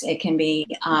senses. It can be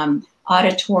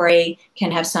auditory,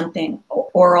 can have something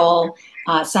oral.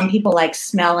 Some people like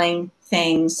smelling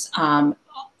things.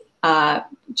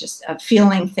 just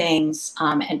feeling things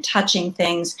and touching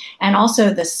things, and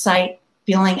also the site,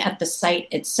 feeling at the site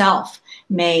itself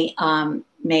may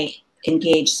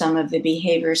engage some of the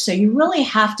behaviors. So you really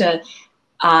have to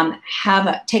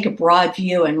take a broad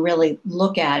view and really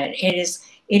look at it.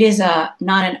 It is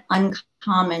not an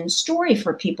uncommon story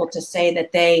for people to say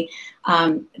that they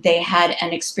had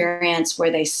an experience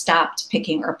where they stopped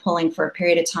picking or pulling for a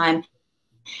period of time.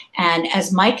 And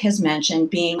as Mike has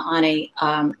mentioned, being on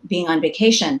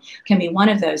vacation can be one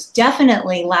of those.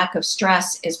 Definitely lack of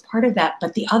stress is part of that.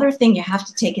 But the other thing you have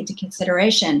to take into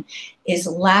consideration is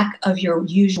lack of your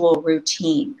usual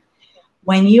routine.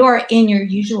 When you are in your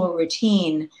usual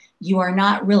routine, you are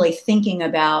not really thinking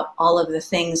about all of the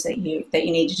things that you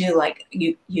need to do. Like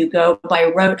you go by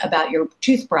rote about your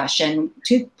toothbrush and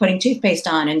putting toothpaste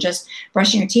on and just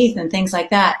brushing your teeth and things like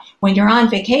that. When you're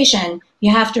on vacation,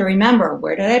 you have to remember,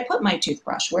 where did I put my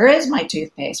toothbrush? Where is my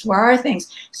toothpaste? Where are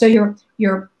things? So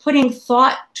you're putting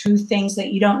thought to things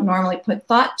that you don't normally put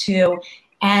thought to,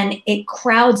 and it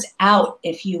crowds out,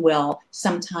 if you will,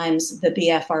 sometimes the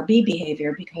BFRB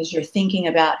behavior because you're thinking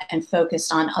about and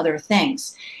focused on other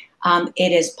things.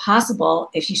 It is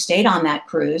possible, if you stayed on that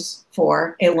cruise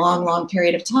for a long, long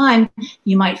period of time,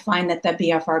 you might find that the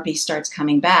BFRB starts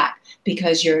coming back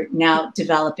because you're now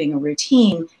developing a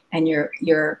routine, and you're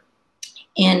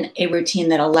in a routine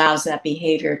that allows that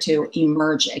behavior to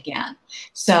emerge again.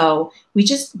 So we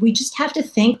just have to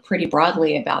think pretty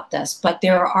broadly about this, but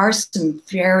there are some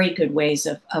very good ways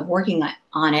of working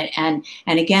on it. And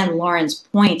again, Lauren's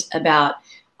point about,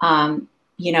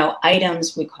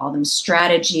 items, we call them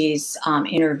strategies,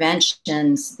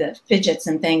 interventions, the fidgets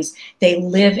and things, they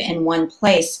live in one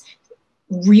place,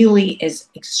 really is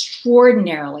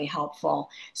extraordinarily helpful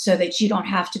so that you don't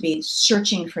have to be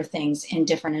searching for things in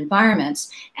different environments.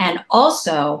 And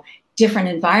also different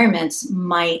environments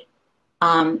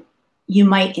you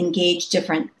might engage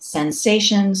different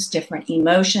sensations, different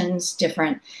emotions,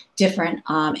 different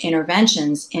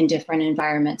interventions in different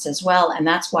environments as well. And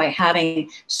that's why having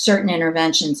certain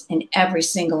interventions in every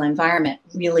single environment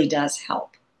really does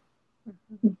help.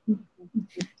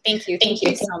 Thank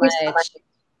you so much.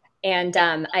 And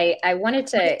I wanted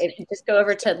to just go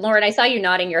over to Lauren. I saw you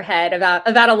nodding your head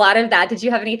about a lot of that. Did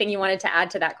you have anything you wanted to add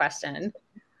to that question?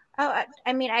 Oh,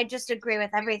 I mean, I just agree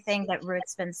with everything that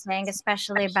Ruth's been saying,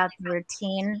 especially about the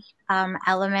routine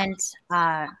element,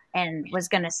 and was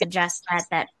going to suggest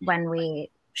that when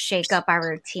we shake up our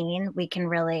routine, we can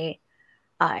really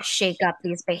shake up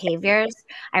these behaviors.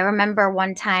 I remember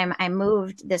one time I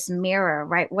moved this mirror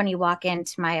right when you walk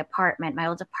into my apartment, my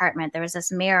old apartment. There was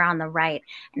this mirror on the right,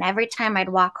 and every time I'd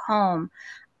walk home,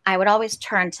 I would always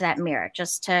turn to that mirror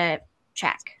just to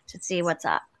check to see what's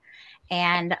up.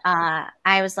 And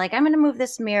I was like, I'm going to move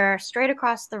this mirror straight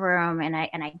across the room. And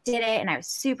I did it, and I was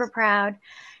super proud.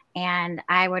 And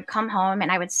I would come home and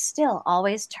I would still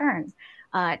always turn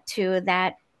to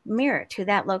that mirror, to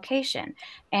that location.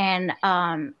 And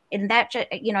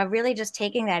that, really just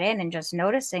taking that in and just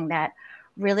noticing that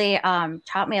really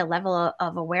taught me a level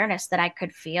of awareness that I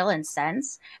could feel and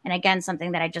sense. And again,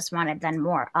 something that I just wanted then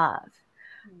more of.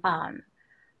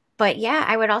 But yeah,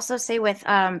 I would also say with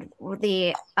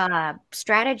the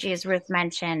strategies Ruth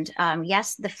mentioned,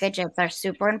 yes, the fidgets are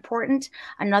super important.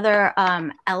 Another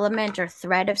element or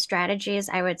thread of strategies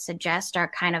I would suggest are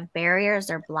kind of barriers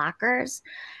or blockers.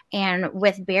 And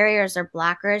with barriers or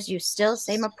blockers, you still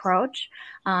same approach,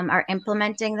 are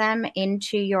implementing them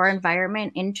into your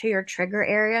environment, into your trigger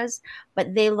areas,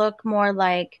 but they look more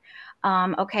like,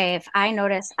 okay, if I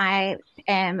notice I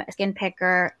am a skin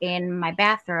picker in my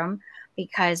bathroom,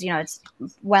 because it's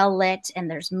well lit and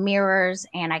there's mirrors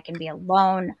and I can be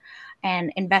alone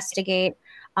and investigate,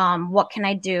 what can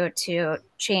I do to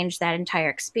change that entire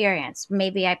experience?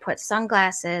 Maybe I put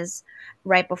sunglasses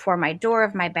right before my door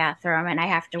of my bathroom and I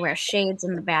have to wear shades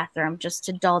in the bathroom just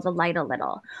to dull the light a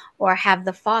little, or have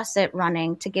the faucet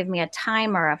running to give me a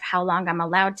timer of how long I'm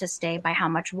allowed to stay by how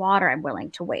much water I'm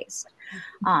willing to waste,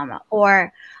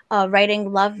 or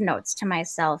writing love notes to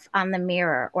myself on the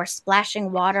mirror, or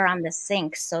splashing water on the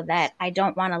sink so that I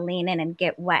don't want to lean in and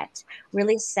get wet.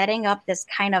 Really setting up this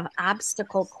kind of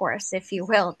obstacle course, if you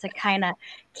will, to kind of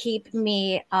keep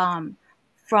me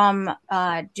from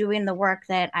doing the work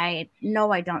that I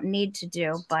know I don't need to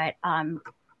do, but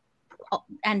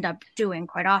end up doing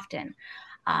quite often.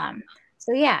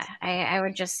 So yeah, I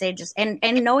would just say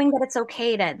and knowing that it's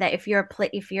okay that if your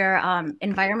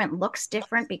environment looks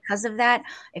different because of that,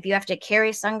 if you have to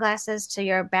carry sunglasses to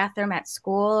your bathroom at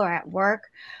school or at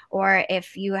work, or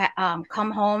if you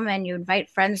come home and you invite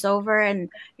friends over and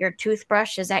your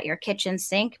toothbrush is at your kitchen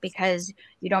sink because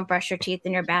you don't brush your teeth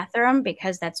in your bathroom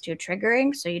because that's too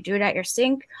triggering, so you do it at your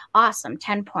sink, awesome,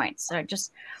 10 points. So I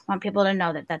just want people to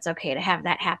know that that's okay to have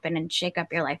that happen and shake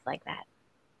up your life like that.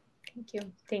 Thank you.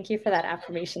 Thank you for that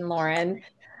affirmation, Lauren.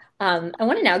 I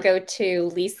want to now go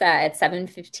to Lisa at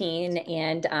 7:15,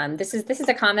 and this is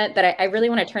a comment that I really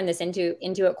want to turn this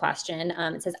into a question.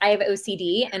 It says, I have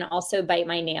OCD and also bite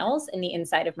my nails in the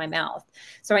inside of my mouth.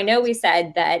 So I know we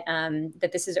said that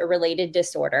that this is a related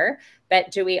disorder,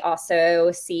 but do we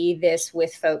also see this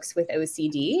with folks with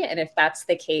OCD? And if that's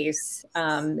the case,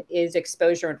 is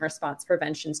exposure and response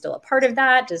prevention still a part of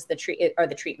that? Are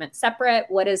the treatments separate?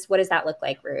 What does that look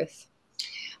like, Ruth?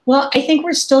 Well, I think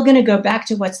we're still going to go back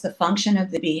to what's the function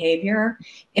of the behavior.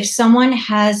 If someone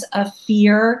has a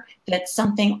fear that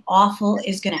something awful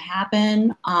is going to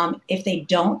happen if they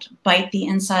don't bite the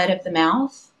inside of the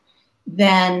mouth,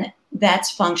 then that's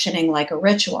functioning like a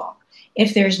ritual.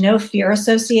 If there's no fear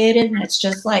associated and it's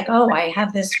just like, oh, I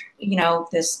have this,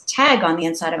 this tag on the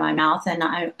inside of my mouth and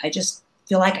I just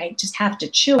feel like I just have to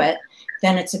chew it,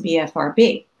 then it's a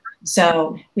BFRB.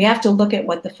 So we have to look at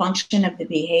what the function of the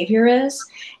behavior is.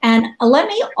 And let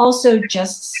me also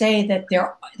just say that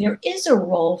there is a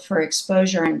role for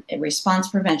exposure and response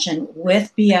prevention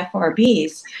with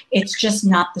BFRBs. It's just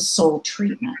not the sole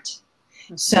treatment.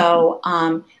 So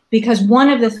because one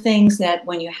of the things that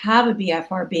when you have a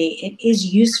BFRB, it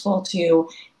is useful to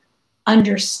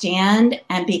understand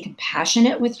and be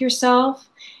compassionate with yourself,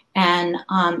 and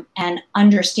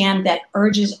understand that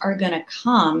urges are going to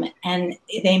come and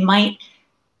they might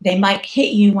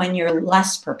hit you when you're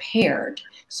less prepared.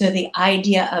 So the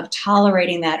idea of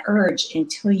tolerating that urge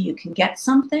until you can get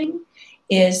something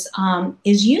is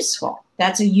useful.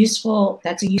 That's a useful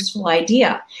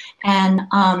idea.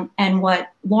 And what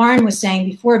Lauren was saying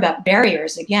before about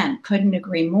barriers, again, couldn't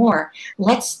agree more.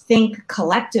 Let's think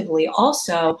collectively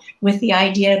also with the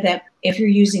idea that if you're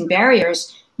using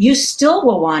barriers, you still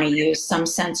will want to use some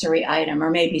sensory item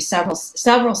or maybe several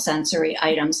sensory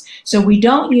items. So we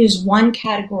don't use one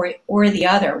category or the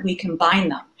other, we combine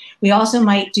them. We also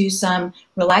might do some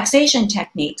relaxation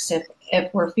techniques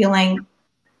if we're feeling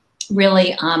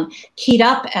really keyed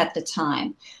up at the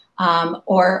time,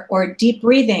 or deep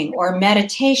breathing or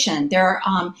meditation. There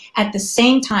are, at the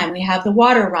same time, we have the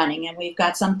water running and we've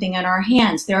got something in our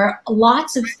hands. There are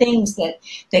lots of things that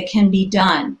can be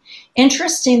done.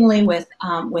 Interestingly, with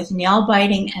nail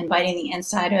biting and biting the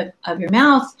inside of your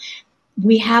mouth,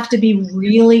 we have to be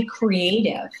really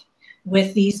creative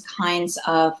with these kinds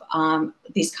of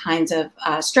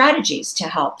strategies to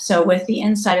help. So with the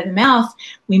inside of the mouth,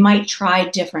 we might try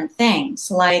different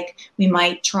things. Like we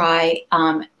might try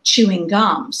chewing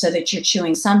gum so that you're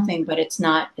chewing something, but it's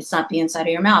not the inside of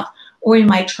your mouth. Or you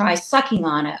might try sucking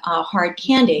on a hard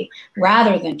candy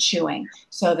rather than chewing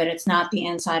so that it's not the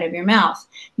inside of your mouth.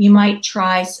 You might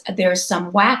try, there's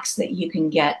some wax that you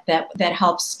can get that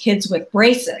helps kids with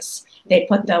braces. They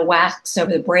put the wax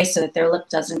over the brace so that their lip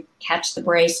doesn't catch the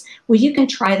brace. Well, you can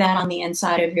try that on the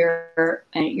inside of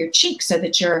your cheek so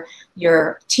that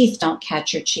your teeth don't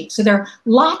catch your cheek. So there are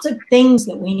lots of things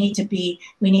that we need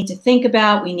to think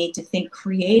about. We need to think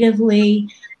creatively,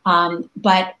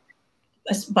 but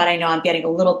I know I'm getting a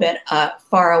little bit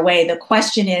far away. The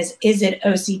question is it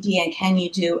OCD and can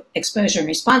you do exposure and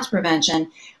response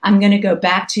prevention? I'm going to go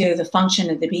back to the function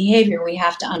of the behavior. We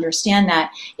have to understand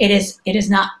that it is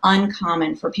not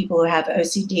uncommon for people who have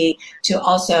OCD to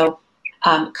also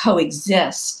have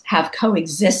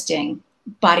coexisting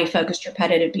body-focused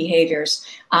repetitive behaviors.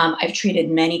 I've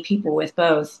treated many people with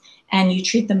both, and you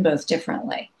treat them both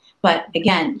differently. But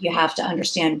again, you have to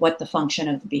understand what the function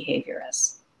of the behavior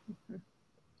is.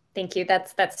 Thank you.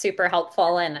 That's super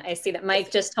helpful. And I see that Mike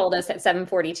just told us at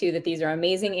 7:42 that these are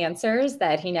amazing answers,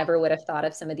 that he never would have thought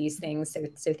of some of these things.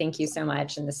 So thank you so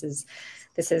much. And this is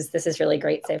really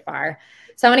great so far.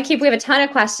 So we have a ton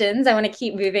of questions. I want to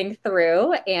keep moving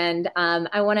through, and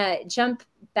I want to jump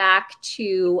back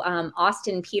to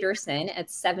Austin Peterson at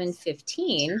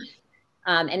 7:15.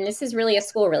 And this is really a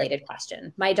school related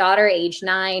question. My daughter, age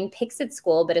 9, picks at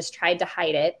school, but has tried to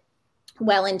hide it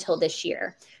well until this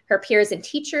year. Her peers and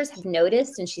teachers have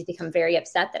noticed, and she's become very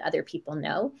upset that other people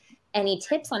know. Any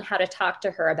tips on how to talk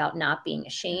to her about not being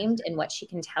ashamed and what she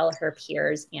can tell her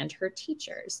peers and her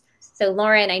teachers? So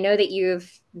Lauren, I know that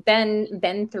you've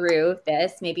been through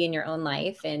this maybe in your own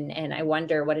life, and I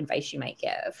wonder what advice you might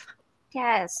give.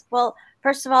 Yes. Well,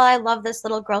 First of all, I love this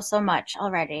little girl so much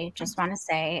already, just want to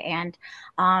say. And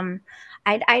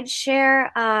I'd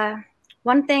share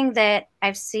one thing that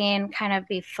I've seen kind of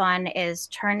be fun is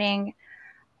turning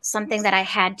something that I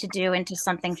had to do into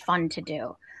something fun to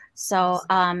do. So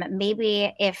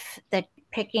maybe if the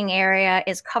picking area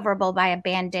is coverable by a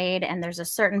Band-Aid and there's a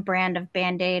certain brand of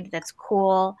Band-Aid that's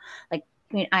cool, like,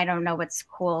 I mean, I don't know what's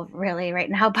cool really right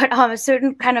now, but a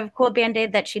certain kind of cool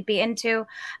Band-Aid that she'd be into,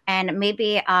 and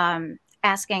maybe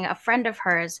asking a friend of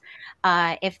hers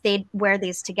if they'd wear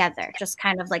these together, just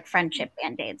kind of like friendship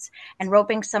Band-Aids, and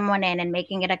roping someone in and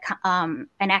making it an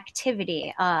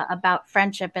activity about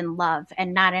friendship and love,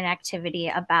 and not an activity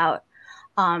about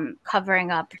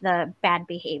covering up the bad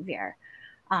behavior.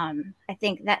 I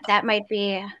think that might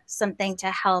be something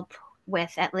to help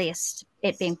with at least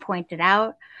it being pointed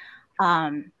out.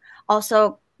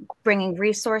 Also, bringing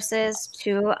resources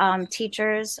to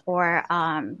teachers or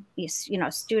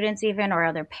students even, or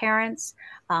other parents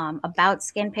about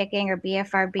skin picking or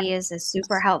BFRBs is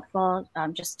super helpful,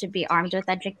 just to be armed with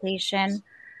education.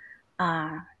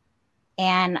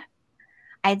 And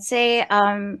I'd say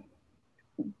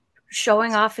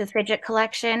showing off the fidget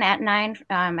collection at 9.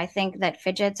 I think that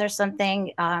fidgets are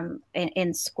something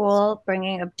in school,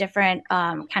 bringing a different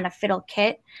kind of fiddle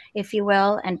kit, if you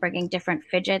will, and bringing different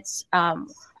fidgets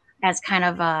as kind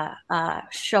of a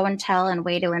show and tell and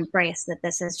way to embrace that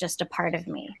this is just a part of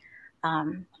me.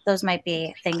 Those might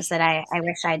be things that I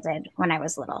wish I did when I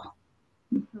was little.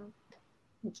 Mm-hmm.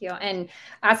 Thank you. And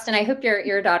Austin, I hope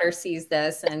your daughter sees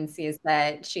this and sees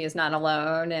that she is not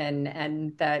alone,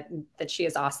 and that she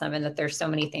is awesome, and that there's so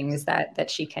many things that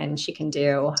she can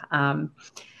do.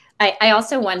 I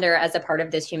also wonder, as a part of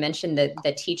this, you mentioned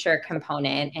the teacher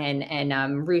component,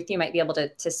 and Ruth, you might be able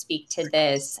to speak to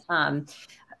this.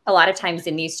 A lot of times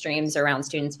in these streams around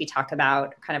students, we talk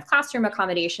about kind of classroom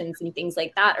accommodations and things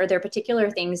like that. Are there particular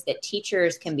things that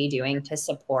teachers can be doing to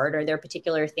support? Are there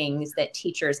particular things that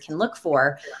teachers can look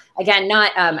for? Again,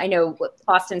 I know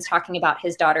Austin's talking about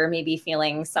his daughter maybe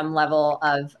feeling some level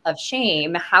of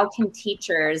shame. How can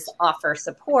teachers offer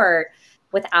support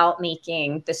without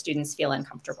making the students feel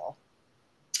uncomfortable?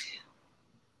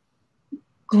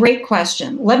 Great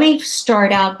question. Let me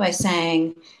start out by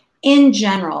saying, in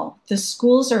general, the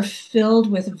schools are filled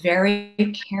with very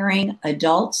caring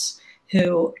adults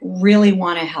who really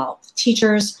want to help.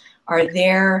 Teachers are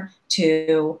there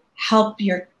to help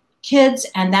your kids,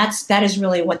 and that is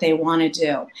really what they want to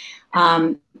do.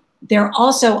 They're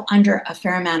also under a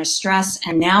fair amount of stress,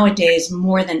 and nowadays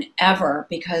more than ever,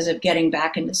 because of getting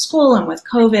back into school and with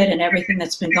COVID and everything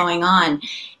that's been going on,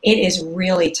 it is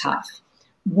really tough.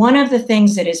 One of the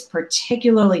things that is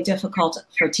particularly difficult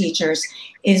for teachers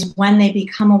is when they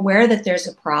become aware that there's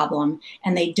a problem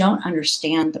and they don't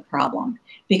understand the problem,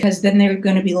 because then they're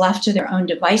going to be left to their own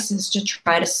devices to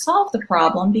try to solve the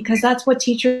problem, because that's what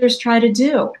teachers try to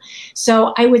do.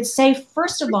 So I would say,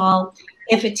 first of all,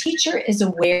 if a teacher is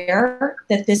aware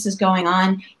that this is going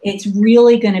on, it's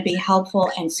really going to be helpful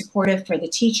and supportive for the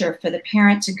teacher, for the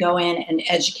parent to go in and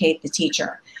educate the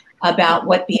teacher about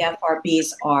what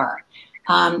BFRBs are.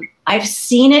 I've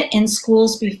seen it in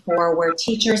schools before where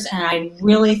teachers, and I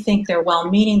really think they're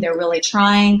well-meaning, they're really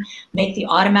trying, make the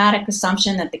automatic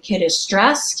assumption that the kid is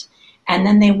stressed, and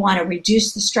then they want to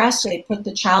reduce the stress, so they put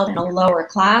the child in a lower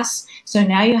class. So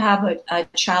now you have a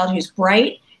child who's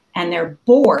bright and they're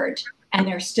bored, and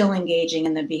they're still engaging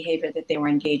in the behavior that they were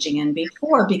engaging in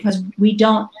before, because we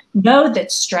don't know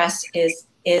that stress is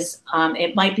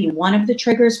it might be one of the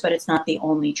triggers, but it's not the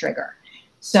only trigger.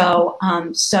 So,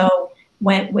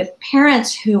 with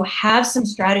parents who have some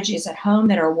strategies at home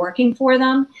that are working for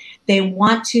them, they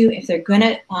want to, if they're going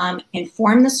to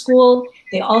inform the school,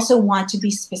 they also want to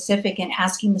be specific in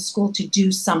asking the school to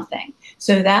do something.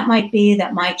 So that might be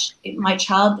that my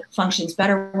child functions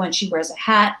better when she wears a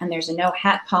hat, and there's a no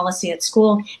hat policy at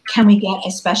school. Can we get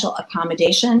a special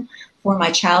accommodation for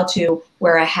my child to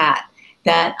wear a hat?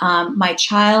 That my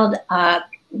child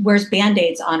wears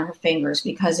Band-Aids on her fingers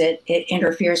because it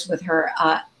interferes with her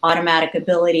automatic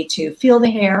ability to feel the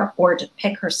hair or to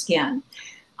pick her skin.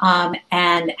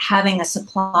 And having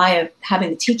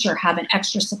the teacher have an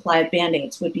extra supply of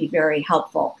Band-Aids would be very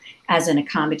helpful as an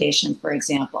accommodation, for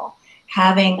example.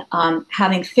 Having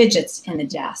fidgets in the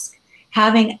desk,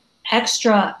 having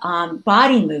extra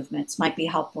body movements might be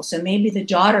helpful. So maybe the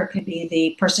daughter could be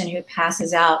the person who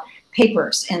passes out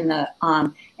papers in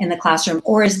the classroom,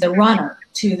 or is the runner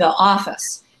to the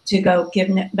office to go give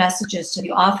messages to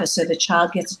the office, so the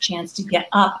child gets a chance to get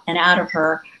up and out of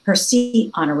her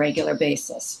seat on a regular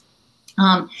basis.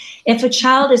 If a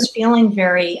child is feeling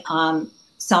very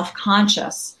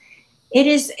self-conscious,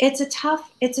 It's a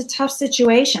tough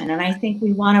situation, and I think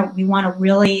we want to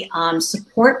really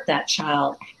support that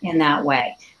child in that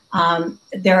way.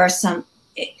 There are some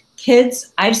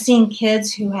kids, I've seen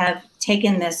kids who have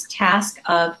taken this task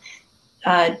of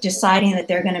deciding that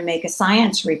they're going to make a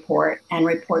science report and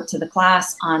report to the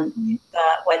class on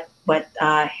what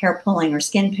hair pulling or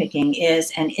skin picking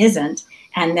is and isn't,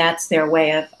 and that's their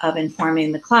way of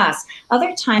informing the class.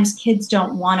 Other times, kids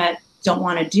don't want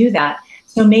to do that.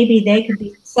 So maybe they could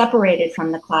be separated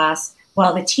from the class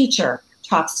while the teacher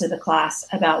talks to the class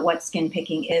about what skin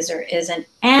picking is or isn't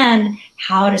and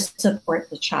how to support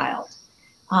the child.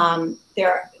 So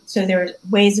there are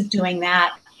ways of doing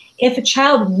that. If a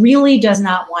child really does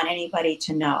not want anybody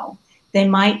to know, they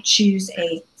might choose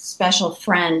a special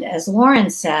friend, as Lauren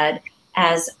said,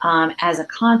 as a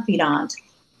confidant.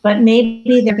 But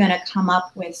maybe they're going to come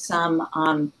up with some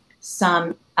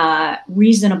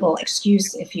reasonable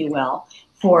excuse, if you will,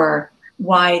 for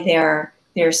why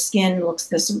their skin looks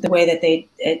the way that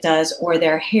it does, or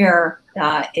their hair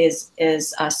is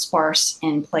sparse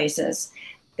in places.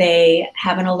 They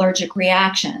have an allergic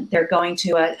reaction. They're going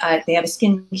to they have a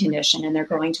skin condition and they're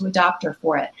going to a doctor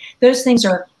for it. Those things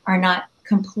are not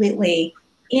completely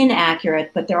inaccurate,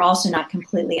 but they're also not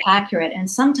completely accurate. And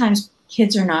sometimes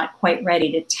kids are not quite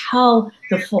ready to tell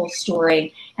the full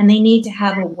story, and they need to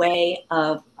have a way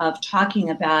of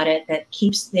talking about it that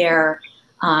keeps their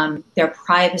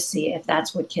privacy, if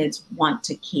that's what kids want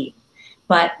to keep.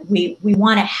 But we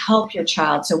want to help your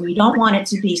child, so we don't want it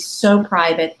to be so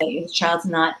private that the child's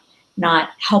not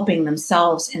helping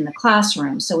themselves in the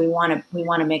classroom. So we want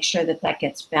to make sure that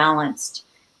gets balanced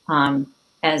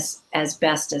as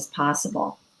best as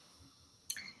possible.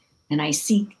 And I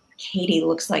see Katie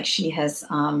looks like she has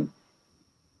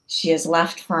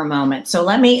left for a moment. So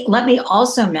let me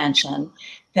also mention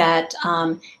that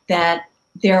that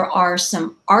there are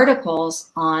some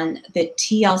articles on the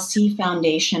TLC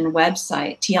Foundation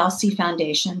website, TLC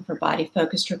Foundation for Body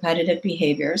Focused Repetitive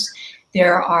Behaviors.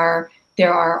 There are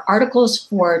articles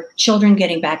for children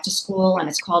getting back to school, and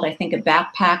it's called, I think, a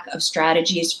backpack of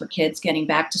strategies for kids getting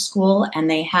back to school. And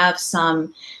they have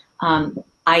some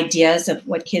ideas of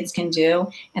what kids can do.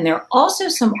 And there are also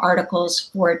some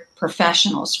articles for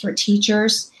professionals, for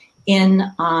teachers in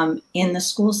the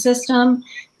school system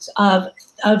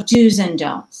of do's and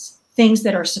don'ts, things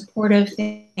that are supportive,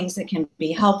 things that can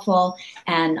be helpful,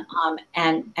 and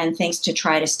things to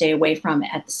try to stay away from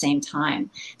at the same time.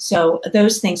 So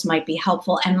those things might be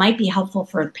helpful, and might be helpful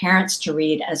for parents to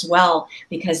read as well,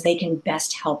 because they can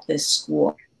best help this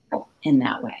school in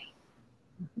that way.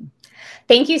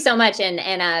 Thank you so much. And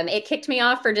it kicked me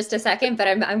off for just a second, but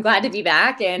I'm glad to be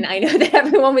back. And I know that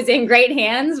everyone was in great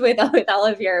hands with all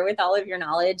of your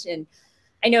knowledge. And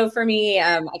I know for me,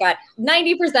 I got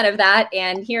 90% of that.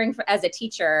 And hearing as a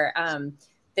teacher,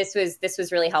 this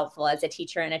was really helpful as a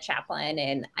teacher and a chaplain.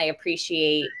 And I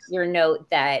appreciate your note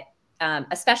that,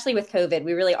 especially with COVID,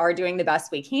 we really are doing the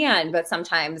best we can, but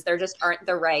sometimes there just aren't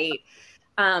the right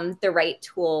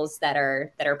tools that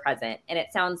are present. And it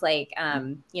sounds like,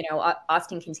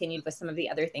 Austin continued with some of the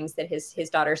other things that his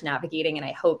daughter's navigating. And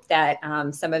I hope that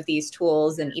some of these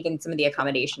tools and even some of the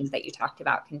accommodations that you talked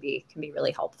about can be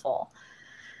really helpful.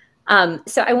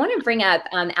 So I want to bring up,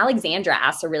 Alexandra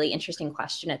asked a really interesting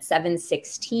question at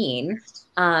 7:16.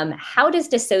 How does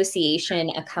dissociation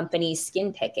accompany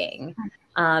skin picking?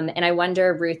 And I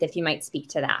wonder, Ruth, if you might speak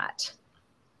to that.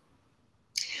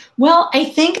 Well, I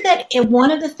think that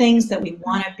one of the things that we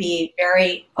want to be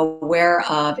very aware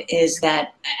of is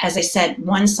that, as I said,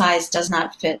 one size does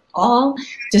not fit all.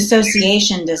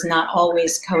 Dissociation does not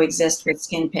always coexist with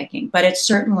skin picking, but it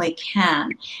certainly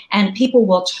can. And people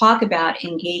will talk about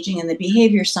engaging in the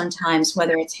behavior sometimes,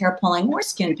 whether it's hair pulling or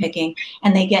skin picking,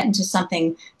 and they get into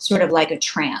something sort of like a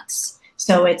trance.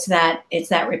 So it's that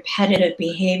repetitive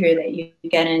behavior that you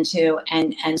get into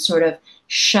and sort of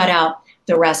shut out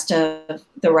the rest of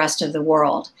the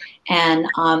world, and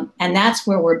that's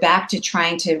where we're back to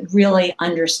trying to really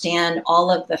understand all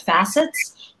of the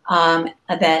facets of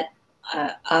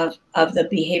the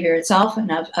behavior itself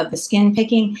and of the skin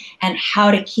picking, and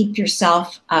how to keep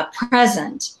yourself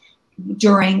present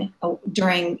during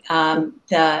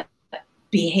the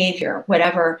behavior,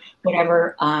 whatever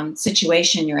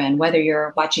situation you're in, whether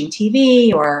you're watching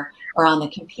TV or on the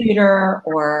computer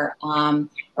or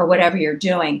whatever you're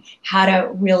doing, how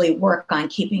to really work on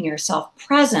keeping yourself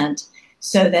present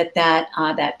so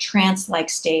that trance-like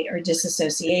state or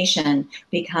disassociation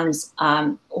becomes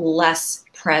less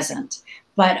present.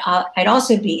 But I'd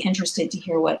also be interested to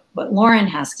hear what Lauren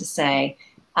has to say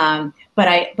But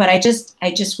I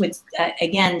just would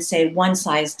again say one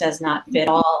size does not fit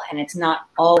all, and it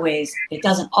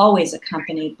doesn't always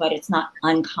accompany, but it's not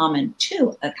uncommon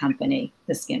to accompany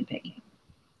the skin picking.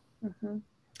 Mm-hmm.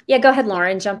 Yeah, go ahead,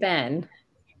 Lauren, jump in.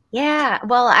 Yeah,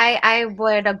 well, I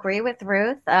would agree with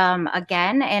Ruth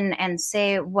again, and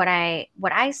say what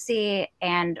I see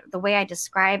and the way I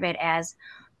describe it as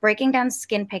breaking down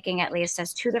skin picking, at least,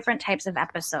 as two different types of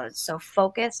episodes. So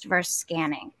focused versus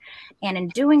scanning. And in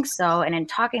doing so, and in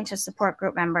talking to support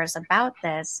group members about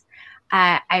this,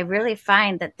 I really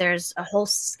find that there's a whole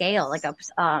scale like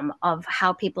of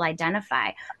how people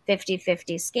identify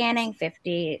 50-50 scanning,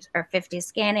 50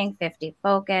 scanning, 50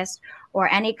 focused,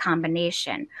 or any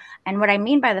combination. And what I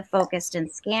mean by the focused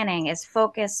and scanning is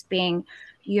focus being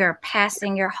you're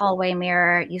passing your hallway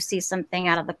mirror, you see something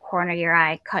out of the corner of your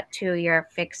eye, cut to your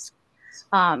fixed,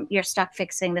 you're stuck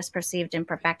fixing this perceived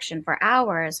imperfection for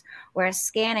hours, whereas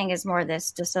scanning is more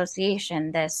this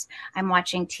dissociation, this I'm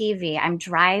watching TV, I'm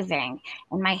driving,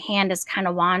 and my hand is kind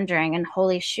of wandering, and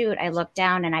holy shoot, I looked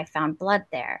down and I found blood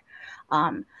there.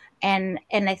 And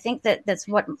I think that that's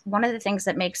one of the things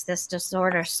that makes this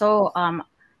disorder so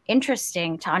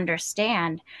interesting to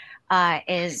understand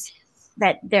is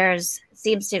that there's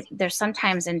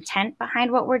sometimes intent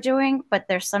behind what we're doing, but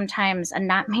there's sometimes a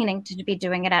not meaning to be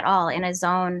doing it at all, in a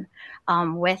zone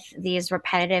with these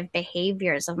repetitive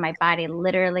behaviors of my body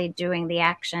literally doing the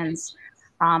actions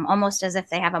almost as if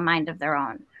they have a mind of their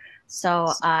own.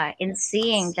 So in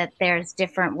seeing that there's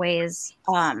different ways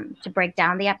to break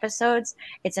down the episodes,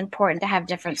 it's important to have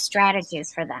different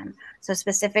strategies for them. So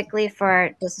specifically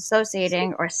for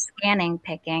disassociating or scanning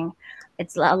picking,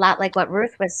 it's a lot like what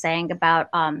Ruth was saying about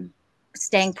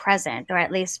staying present, or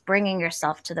at least bringing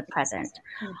yourself to the present.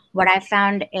 What I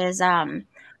found is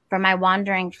for my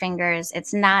wandering fingers,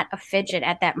 it's not a fidget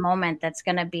at that moment that's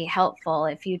going to be helpful.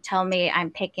 If you tell me I'm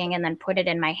picking and then put it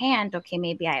in my hand, okay,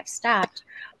 maybe I have stopped,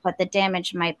 but the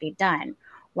damage might be done.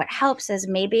 What helps is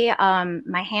maybe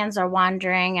my hands are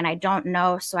wandering and I don't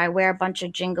know, so I wear a bunch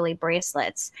of jingly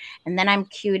bracelets, and then I'm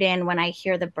cued in when I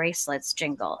hear the bracelets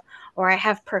jingle, or I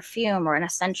have perfume or an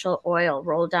essential oil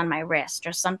rolled on my wrist,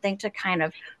 or something to kind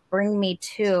of bring me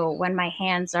to when my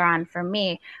hands are on. For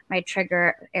me, my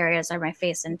trigger areas are my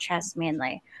face and chest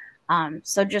mainly.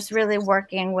 So just really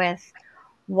working with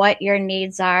what your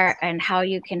needs are and how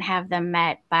you can have them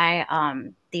met by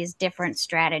these different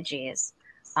strategies.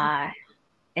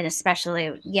 And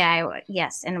especially,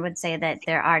 yes, and would say that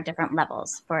there are different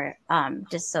levels for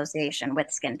dissociation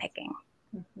with skin picking.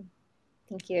 Mm-hmm.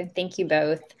 Thank you. Thank you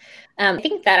both. I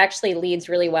think that actually leads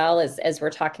really well as we're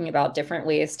talking about different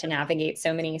ways to navigate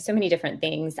so many different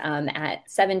things. At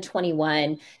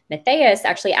 7:21, Matthias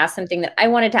actually asked something that I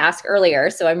wanted to ask earlier.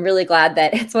 So I'm really glad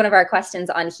that it's one of our questions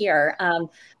on here.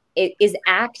 Is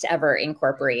ACT ever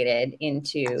incorporated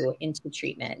into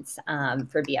treatments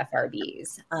for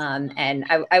BFRBs? And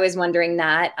I was wondering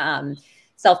that.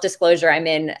 Self-disclosure, I'm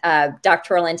in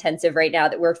doctoral intensive right now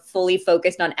that we're fully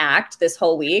focused on ACT this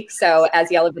whole week. So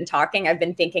as y'all have been talking, I've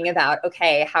been thinking about,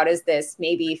 okay, how does this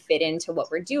maybe fit into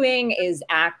what we're doing? Is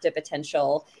ACT a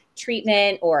potential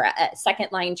treatment or a second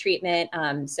line treatment?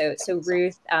 So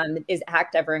Ruth, is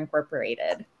ACT ever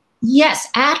incorporated? Yes,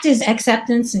 ACT is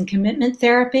acceptance and commitment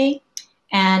therapy,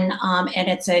 and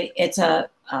it's a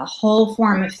whole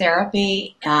form of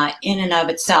therapy in and of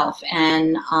itself,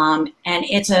 and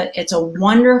it's a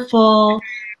wonderful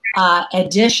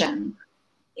addition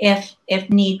if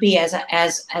need be.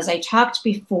 As I talked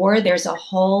before, there's a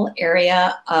whole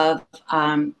area of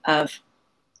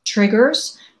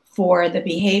triggers for the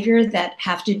behavior that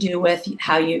have to do with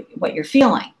what you're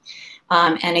feeling,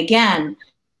 and again,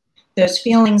 those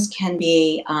feelings can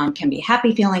be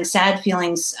happy feelings, sad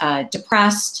feelings,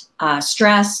 depressed,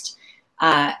 stressed,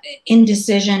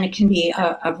 indecision. It can be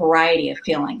a variety of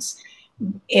feelings.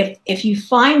 If you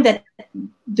find that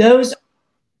those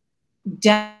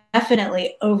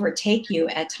definitely overtake you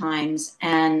at times,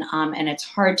 and it's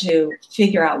hard to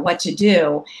figure out what to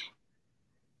do,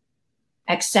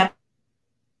 acceptance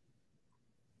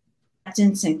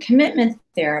and commitment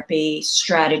therapy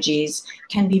strategies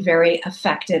can be very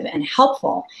effective and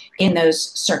helpful in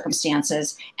those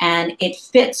circumstances, and it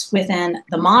fits within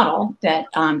the model that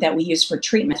that we use for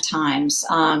treatment times.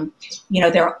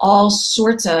 There are all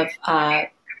sorts of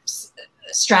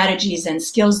strategies and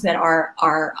skills that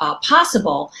are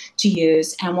possible to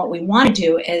use, and what we want to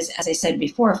do is, as I said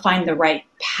before, find the right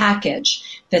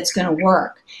package that's going to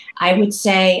work. I would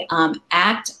say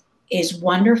ACT is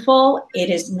wonderful. It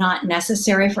is not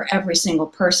necessary for every single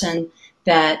person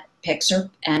that picks or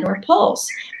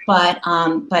pulls, but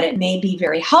it may be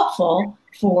very helpful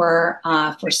for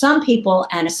some people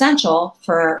and essential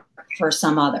for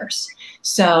some others.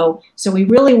 So we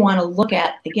really want to look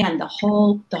at, again, the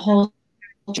whole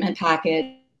treatment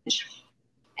package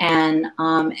and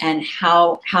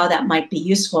how that might be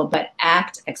useful. But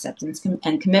ACT, acceptance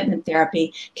and commitment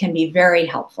therapy, can be very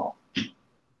helpful.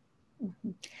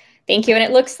 Mm-hmm. Thank you. And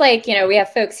it looks like, you know, we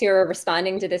have folks who are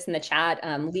responding to this in the chat.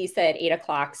 Lisa at 8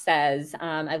 o'clock says,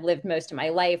 I've lived most of my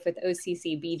life with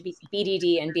OCC,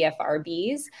 BDD, and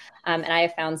BFRBs. And I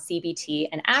have found CBT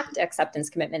and ACT, acceptance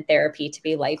commitment therapy, to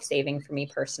be life-saving for me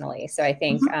personally. So I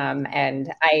think,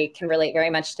 and I can relate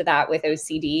very much to that with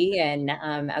OCD. And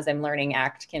as I'm learning,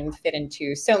 ACT can fit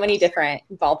into so many different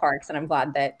ballparks. And I'm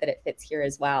glad that it fits here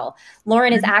as well.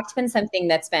 Lauren, has ACT been something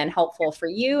that's been helpful for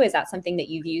you? Is that something that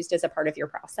you've used as a part of your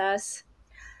process?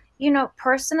 You know,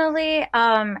 personally,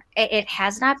 it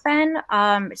has not been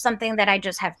something that I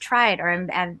just have tried or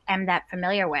am that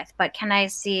familiar with. But can I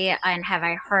see and have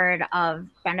I heard of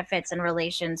benefits in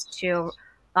relations to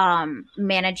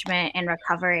management and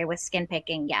recovery with skin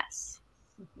picking? Yes.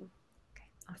 Mm-hmm.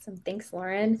 Awesome. Thanks,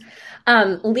 Lauren.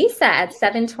 Lisa at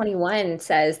 721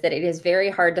 says that it is very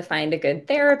hard to find a good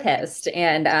therapist.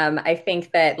 And I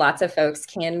think that lots of folks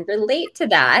can relate to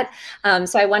that.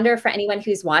 So I wonder, for anyone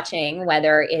who's watching,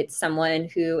 whether it's someone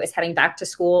who is heading back to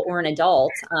school or an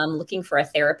adult looking for a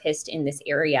therapist in this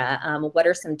area, what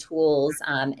are some tools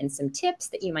and some tips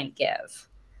that you might give?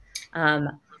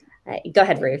 Go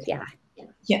ahead, Ruth. Yeah.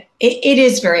 Yeah, it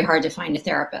is very hard to find a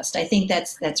therapist. I think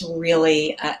that's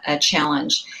really a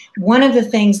challenge. One of the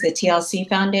things the TLC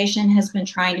Foundation has been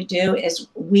trying to do is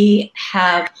we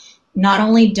have not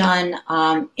only done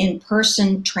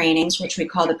in-person trainings, which we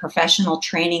call the Professional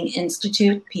Training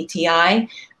Institute, PTI,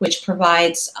 which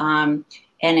provides an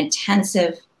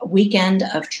intensive weekend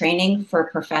of training for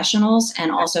professionals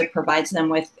and also provides them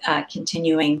with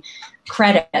continuing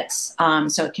credits,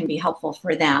 so it can be helpful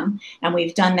for them. And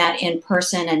we've done that in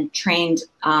person and trained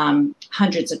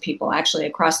hundreds of people actually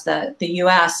across the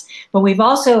US. But we've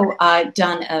also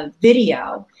done a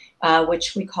video,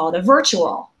 which we call the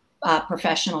virtual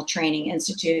Professional Training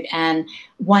Institute, and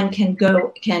one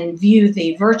can view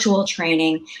the virtual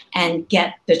training and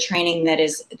get the training that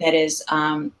is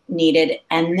needed,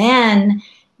 and then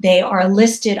they are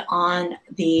listed on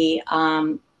the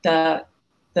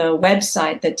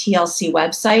website, the TLC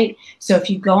website. So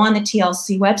if you go on the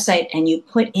TLC website and you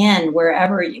put in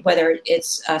wherever, whether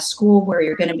it's a school where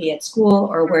you're going to be at school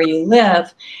or where you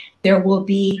live, there will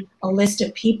be a list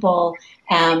of people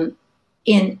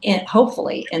in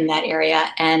hopefully in that area.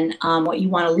 And what you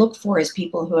want to look for is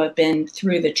people who have been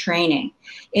through the training.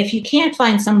 If you can't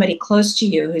find somebody close to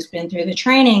you who's been through the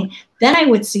training, then I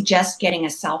would suggest getting a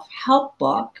self-help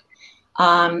book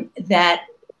that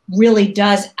really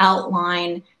does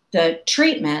outline the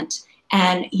treatment,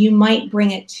 and you might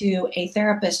bring it to a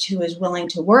therapist who is willing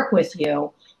to work with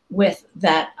you with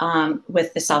that,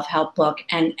 with the self-help book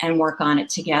and work on it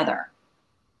together.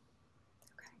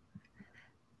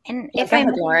 And if I,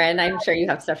 Lauren, I'm sure you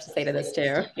have stuff to say to this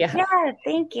too. Yeah. Yeah.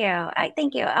 Thank you.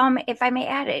 Thank you. If I may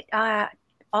add it,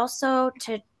 also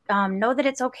to know that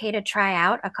it's okay to try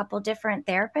out a couple different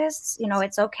therapists. You know,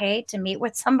 it's okay to meet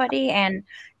with somebody, and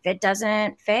if it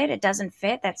doesn't fit, it doesn't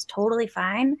fit. That's totally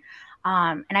fine.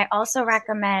 And I also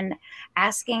recommend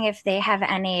asking if they have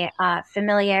any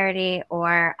familiarity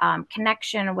or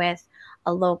connection with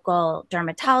a local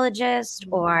dermatologist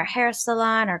or hair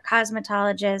salon or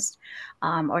cosmetologist,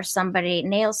 or somebody,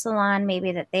 nail salon,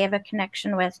 maybe, that they have a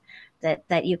connection with,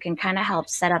 that you can kind of help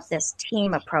set up this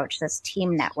team approach, this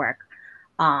team network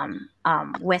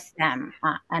with them,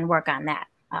 and work on that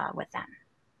with them.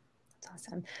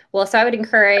 Awesome. Well, so I would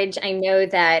encourage, I know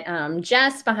that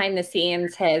Jess behind the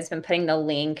scenes has been putting the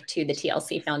link to the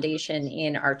TLC Foundation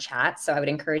in our chat. So I would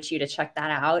encourage you to check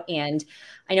that out. And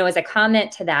I know, as a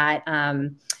comment to that,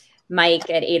 Mike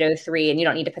at 803, and you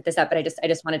don't need to put this up, but I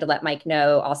just wanted to let Mike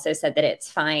know, also said that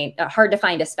it's hard to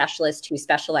find a specialist who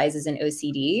specializes in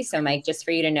OCD. So Mike, just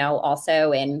for you to know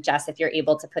also, and Jess, if you're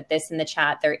able to put this in the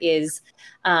chat, there is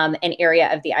an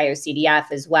area of the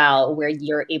IOCDF as well where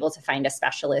you're able to find a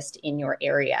specialist in your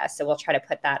area. So we'll try to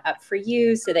put that up for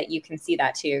you so that you can see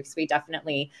that too, because we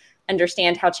definitely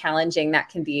understand how challenging that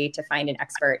can be to find an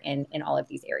expert in all of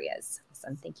these areas.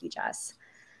 Awesome. Thank you, Jess.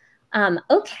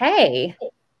 Okay.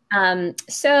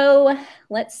 So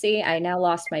let's see, I now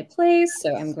lost my place,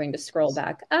 so I'm going to scroll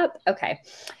back up. Okay.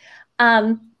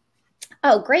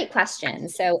 Oh, great question.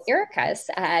 So Erica's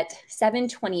at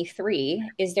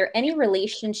 723, is there any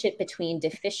relationship between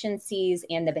deficiencies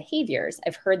and the behaviors?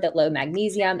 I've heard that low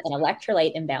magnesium and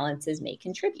electrolyte imbalances may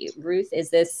contribute. Ruth, is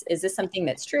this something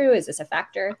that's true? Is this a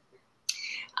factor?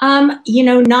 You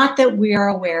know, not that we are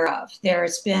aware of.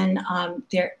 There's been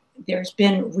there's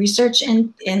been research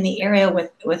in the area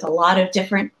with a lot of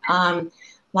different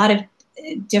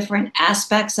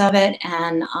aspects of it,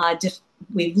 and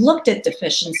we've looked at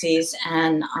deficiencies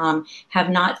and have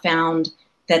not found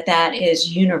that that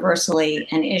is universally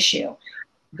an issue.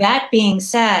 That being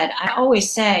said, I always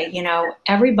say, you know,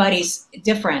 everybody's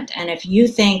different, and if you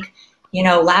think, you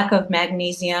know, lack of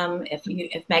magnesium,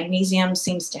 if magnesium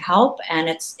seems to help and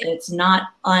it's not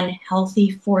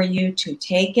unhealthy for you to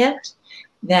take it,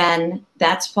 then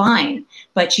that's fine.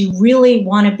 But you really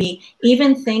want to be,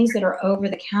 even things that are over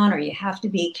the counter, you have to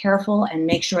be careful and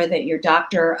make sure that your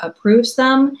doctor approves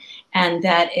them and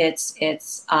that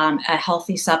it's a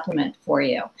healthy supplement for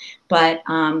you. But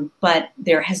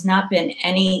there has not been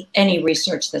any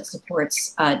research that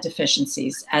supports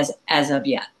deficiencies as of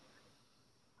yet.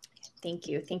 Thank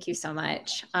you. Thank you so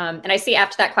much. And I see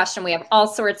after that question, we have all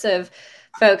sorts of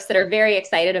folks that are very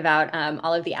excited about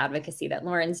all of the advocacy that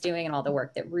Lauren's doing and all the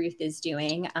work that Ruth is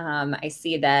doing. I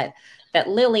see that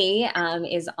Lily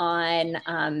is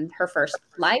on her first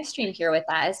live stream here with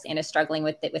us and is struggling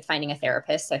with finding a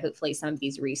therapist. So hopefully some of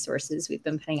these resources we've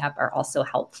been putting up are also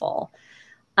helpful.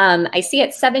 I see at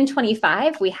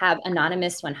 7:25, we have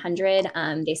Anonymous 100.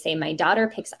 They say, my daughter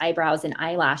picks eyebrows and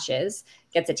eyelashes,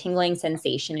 gets a tingling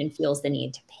sensation and feels the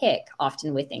need to pick,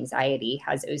 often with anxiety,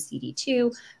 has OCD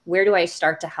too. Where do I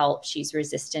start to help? She's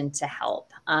resistant to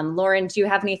help. Lauren, do you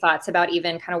have any thoughts about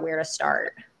even kind of where to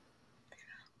start?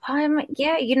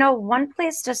 Yeah, you know, one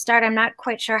place to start, I'm not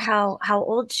quite sure how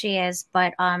old she is,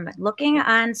 but looking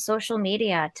on social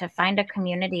media to find a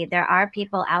community. There are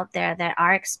people out there that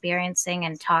are experiencing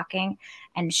and talking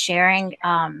and sharing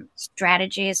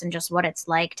strategies and just what it's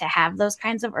like to have those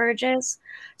kinds of urges.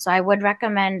 So I would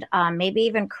recommend maybe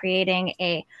even creating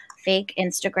a fake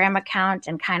Instagram account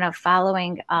and kind of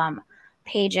following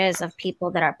pages of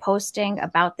people that are posting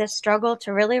about this struggle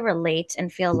to really relate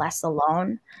and feel less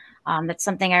alone. That's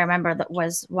something I remember that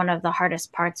was one of the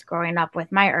hardest parts growing up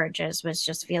with my urges, was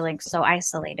just feeling so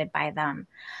isolated by them.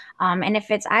 And if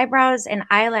it's eyebrows and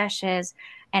eyelashes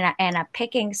and a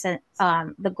picking,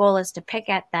 the goal is to pick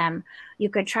at them, you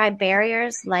could try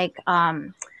barriers like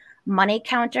money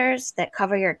counters that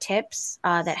cover your tips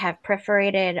that have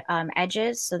perforated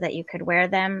edges so that you could wear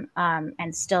them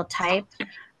and still type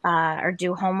or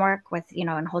do homework with, you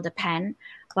know, and hold a pen.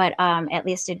 But at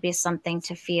least it'd be something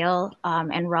to feel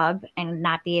and rub and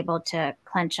not be able to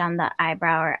clench on the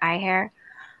eyebrow or eye hair.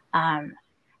 And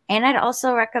I'd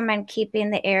also recommend keeping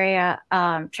the area,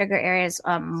 trigger areas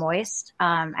moist.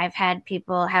 I've had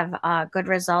people have good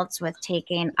results with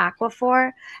taking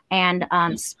Aquaphor and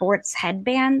sports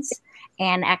headbands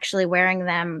and actually wearing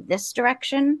them this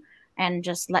direction and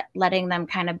just letting them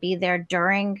kind of be there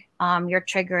during your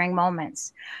triggering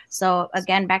moments. So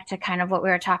again, back to kind of what we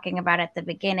were talking about at the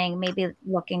beginning, maybe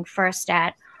looking first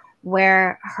at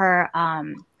where her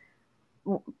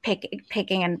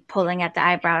picking and pulling at the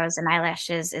eyebrows and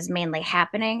eyelashes is mainly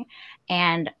happening,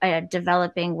 and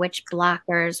developing which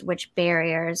blockers, which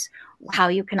barriers, how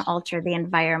you can alter the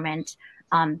environment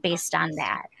based on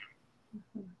that.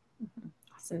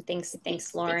 Awesome.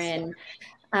 Thanks, Lauren.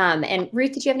 And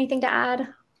Ruth, did you have anything to add?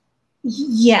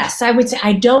 Yes, I would say,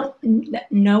 I don't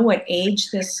know what age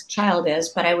this child is,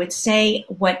 but I would say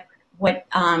what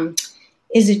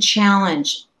is a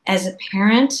challenge as a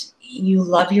parent. You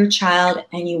love your child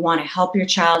and you want to help your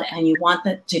child and you want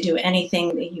them to do anything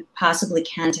that you possibly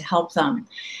can to help them.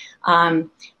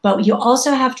 But you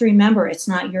also have to remember, it's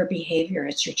not your behavior,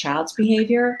 it's your child's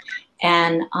behavior.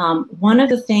 And one of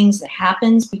the things that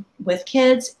happens with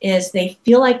kids is they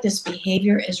feel like this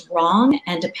behavior is wrong.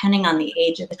 And depending on the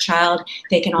age of the child,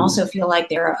 they can also feel like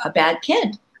they're a bad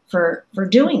kid for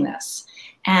doing this.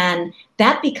 And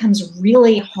that becomes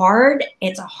really hard.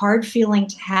 It's a hard feeling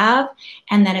to have.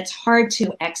 And then it's hard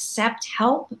to accept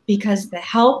help because the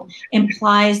help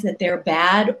implies that they're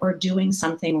bad or doing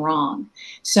something wrong.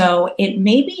 So it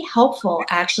may be helpful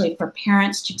actually for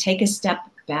parents to take a step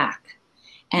back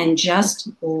and just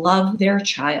love their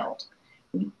child.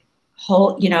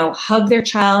 Hug their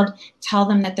child, tell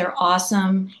them that they're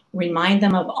awesome, remind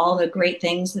them of all the great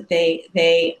things that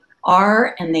they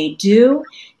are and they do.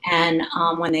 And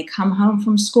when they come home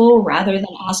from school, rather than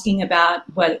asking about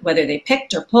whether they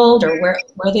picked or pulled or where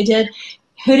they did,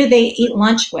 who did they eat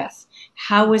lunch with?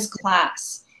 How was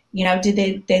class?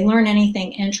 Did they learn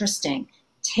anything interesting?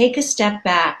 Take a step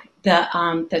back.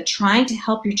 The trying to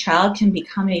help your child can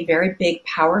become a very big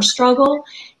power struggle,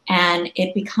 and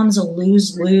it becomes a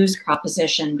lose-lose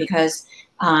proposition because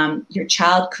your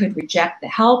child could reject the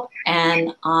help,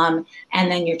 and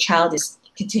then your child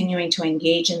continuing to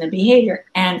engage in the behavior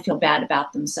and feel bad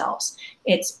about themselves.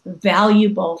 It's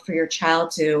valuable for your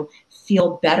child to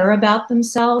feel better about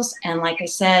themselves. And like I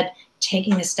said,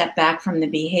 taking a step back from the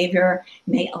behavior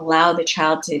may allow the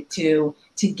child to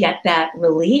get that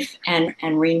relief and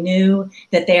renew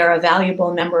that they are a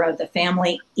valuable member of the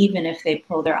family, even if they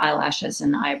pull their eyelashes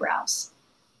and eyebrows.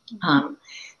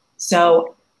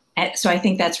 So I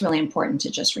think that's really important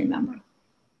to just remember.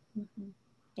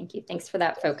 Thank you. Thanks for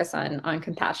that focus on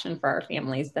compassion for our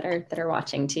families that are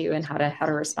watching too, and how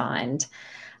to respond.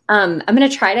 I'm going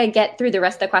to try to get through the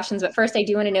rest of the questions, but first I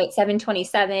do want to note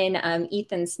 727,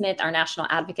 Ethan Smith, our national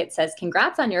advocate, says,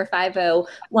 congrats on your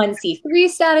 501c3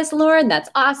 status, Lauren. That's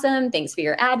awesome. Thanks for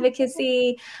your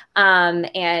advocacy.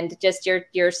 And just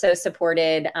you're so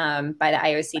supported by the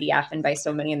IOCDF and by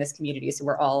so many in this community. So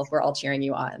we're all cheering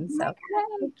you on. So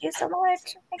thank you so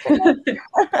much.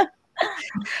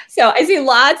 So I see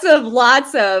lots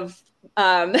of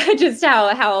just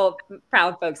how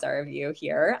proud folks are of you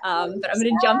here. But I'm going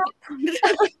to jump.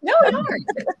 No,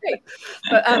 it's great.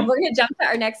 But we're going to jump to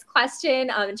our next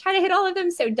question and try to hit all of them.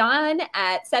 So Dawn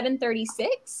at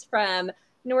 736 from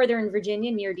Northern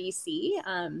Virginia near DC.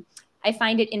 I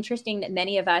find it interesting that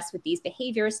many of us with these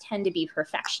behaviors tend to be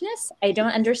perfectionists. I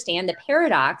don't understand the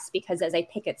paradox because as I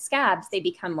pick at scabs, they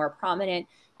become more prominent,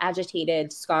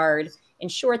 agitated, scarred, in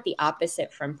short, the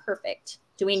opposite from perfect.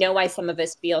 Do we know why some of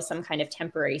us feel some kind of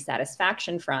temporary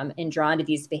satisfaction from and drawn to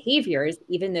these behaviors,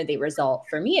 even though they result,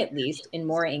 for me at least, in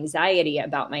more anxiety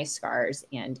about my scars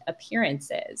and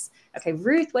appearances? Okay,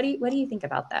 Ruth, what do you think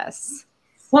about this?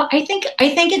 Well, I think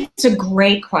it's a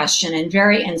great question and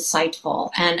very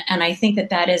insightful, and I think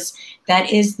that is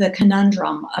the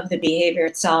conundrum of the behavior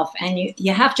itself. And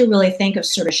you have to really think of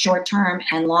sort of short-term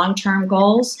and long-term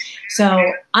goals.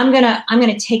 So I'm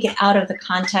gonna take it out of the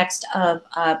context of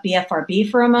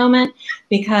BFRB for a moment,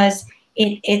 because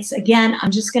it's again,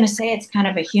 I'm just gonna say it's kind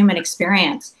of a human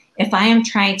experience. If I am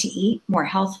trying to eat more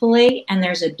healthfully and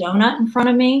there's a donut in front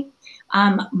of me,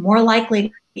 I'm more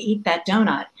likely to eat that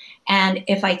donut. And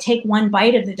if I take one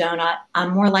bite of the donut,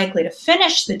 I'm more likely to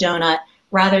finish the donut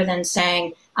rather than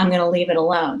saying, I'm going to leave it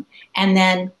alone. And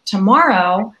then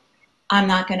tomorrow, I'm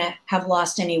not going to have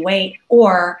lost any weight,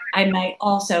 or I might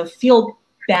also feel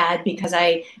bad because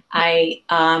I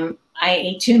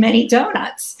ate too many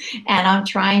donuts and I'm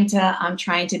trying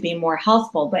to be more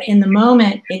healthful. But in the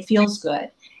moment, it feels good.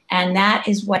 And that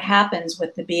is what happens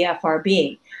with the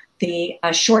BFRB. The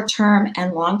short-term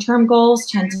and long-term goals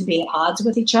tend to be at odds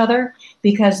with each other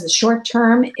because the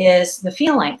short-term is the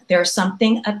feeling. There's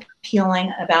something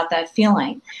appealing about that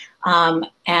feeling.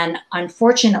 And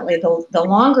unfortunately, the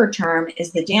longer term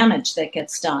is the damage that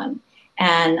gets done.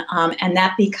 And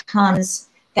that becomes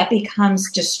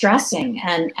distressing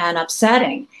and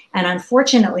upsetting. And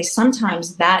unfortunately,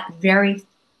 sometimes that very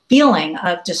feeling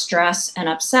of distress and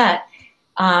upset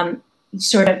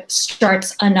sort of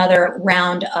starts another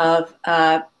round of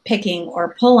picking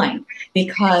or pulling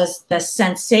because the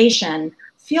sensation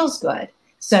feels good.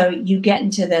 So you get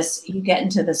into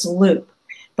this loop.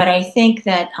 But I think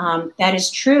that that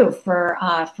is true for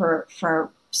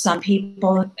some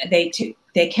people.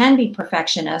 They can be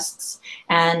perfectionists,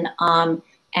 and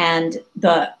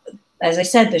as I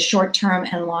said, the short-term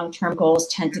and long-term goals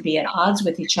tend to be at odds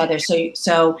with each other.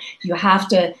 So you have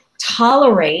to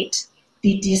tolerate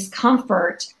the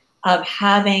discomfort of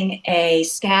having a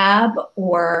scab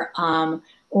or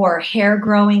hair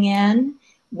growing in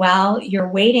while you're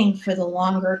waiting for the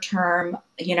longer term,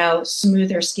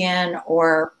 smoother skin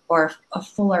or a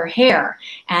fuller hair.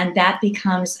 And that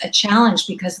becomes a challenge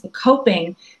because the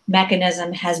coping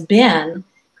mechanism has been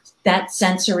that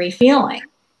sensory feeling.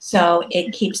 So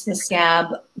it keeps the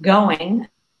scab going,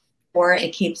 or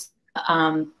it keeps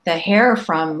the hair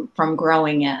from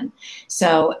growing in.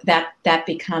 So that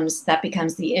becomes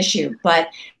the issue. But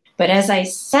as I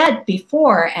said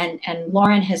before, and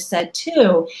Lauren has said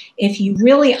too, if you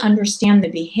really understand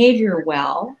the behavior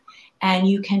well, and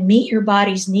you can meet your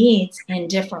body's needs in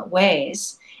different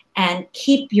ways, and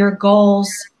keep your goals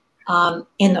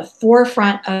in the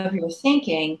forefront of your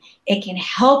thinking, it can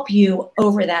help you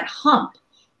over that hump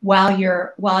while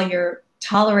you're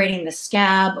tolerating the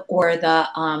scab or the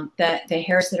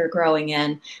hairs that are growing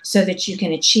in, so that you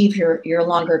can achieve your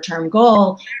longer term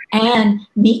goal and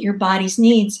meet your body's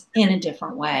needs in a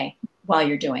different way while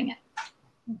you're doing it.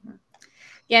 Mm-hmm.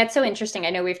 Yeah, it's so interesting. I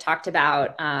know we've talked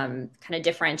about kind of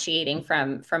differentiating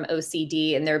from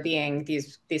OCD and there being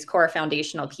these core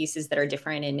foundational pieces that are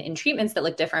different in treatments that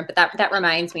look different. But that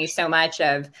reminds me so much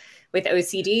of with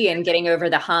OCD and getting over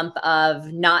the hump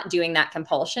of not doing that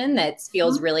compulsion that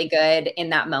feels really good in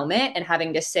that moment and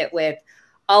having to sit with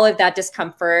all of that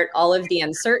discomfort, all of the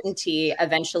uncertainty,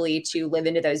 eventually to live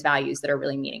into those values that are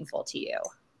really meaningful to you.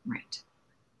 Right.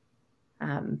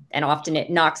 And often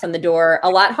it knocks on the door a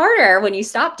lot harder when you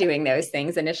stop doing those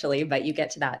things initially, but you get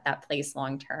to that place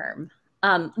long term.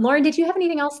 Lauren, did you have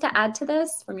anything else to add to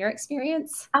this from your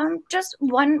experience? Just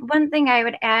one thing I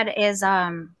would add is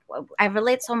I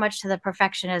relate so much to the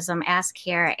perfectionism ask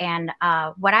here. And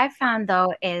what I found,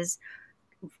 though, is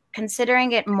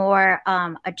considering it more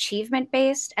achievement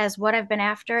based as what I've been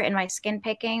after in my skin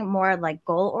picking, more like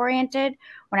goal oriented.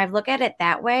 When I look at it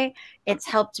that way, it's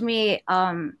helped me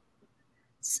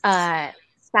stop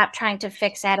trying to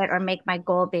fix at it or make my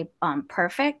goal be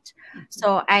perfect.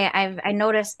 So I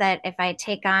noticed that if I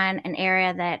take on an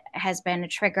area that has been a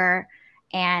trigger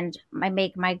and I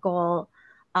make my goal,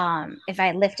 if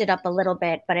I lift it up a little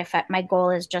bit, but if my goal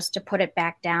is just to put it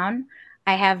back down,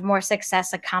 I have more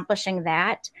success accomplishing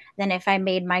that than if I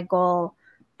made my goal,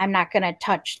 I'm not going to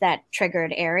touch that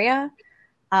triggered area.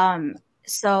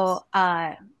 So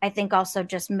I think also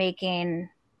just making,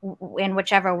 in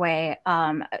whichever way,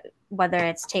 whether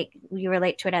it's you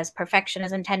relate to it as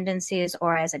perfectionism tendencies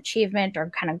or as achievement or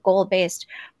kind of goal based,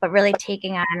 but really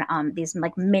taking on these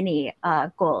like mini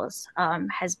goals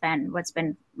has been what's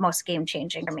been most game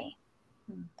changing for me.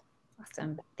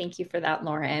 Awesome. Thank you for that,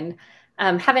 Lauren.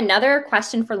 Have another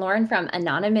question for Lauren from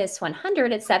Anonymous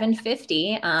 100 at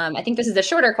 750. I think this is a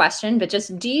shorter question, but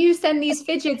just, do you send these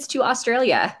fidgets to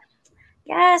Australia?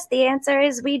 Yes, the answer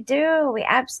is we do. We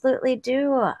absolutely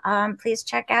do. Please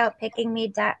check out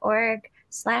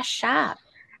pickingme.org/shop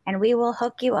and we will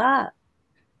hook you up.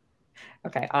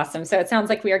 Okay, awesome. So it sounds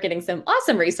like we are getting some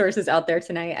awesome resources out there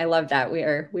tonight. I love that. We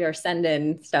are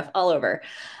sending stuff all over.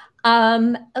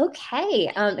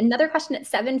 Okay. Another question at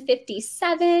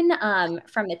 757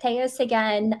 from Mateus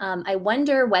again. I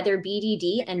wonder whether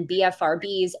BDD and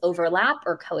BFRBs overlap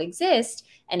or coexist,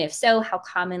 and if so, how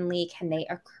commonly can they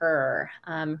occur?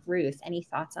 Ruth, any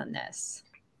thoughts on this?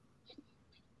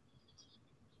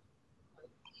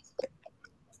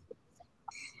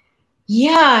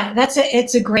 Yeah,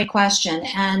 it's a great question,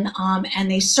 and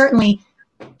they certainly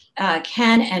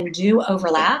can and do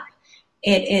overlap.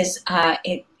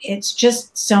 It's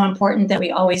just so important that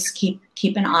we always keep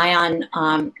an eye on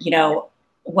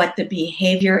what the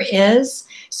behavior is,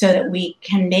 so that we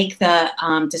can make the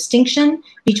distinction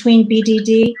between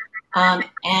BDD and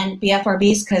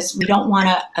BFRBs, because we don't want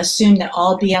to assume that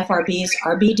all BFRBs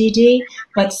are BDD,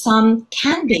 but some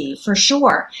can be for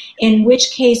sure. In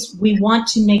which case, we want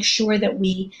to make sure that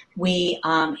we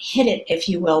hit it, if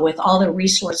you will, with all the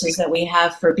resources that we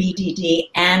have for BDD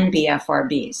and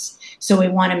BFRBs. So we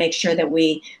want to make sure that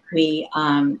we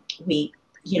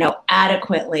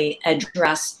adequately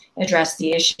address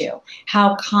the issue.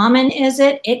 How common is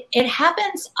it? It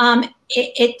happens.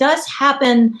 It does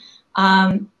happen.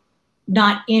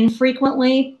 Not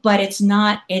infrequently, but it's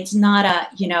not a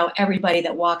everybody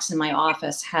that walks in my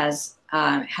office has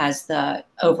the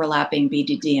overlapping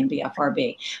BDD and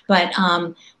BFRB.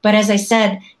 But as I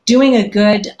said, doing a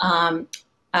good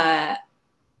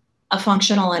a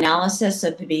functional analysis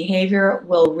of the behavior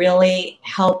will really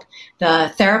help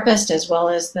the therapist as well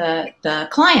as the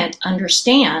client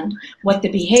understand what the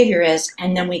behavior is,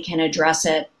 and then we can address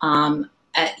it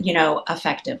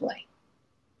effectively.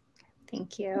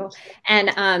 Thank you.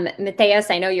 And Mateus,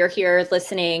 I know you're here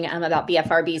listening about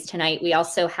BFRBs tonight. We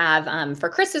also have, for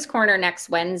Chris's Corner next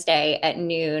Wednesday at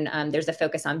noon, there's a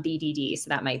focus on BDD. So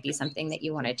that might be something that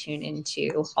you want to tune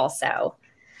into also.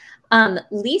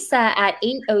 Lisa at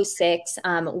 806,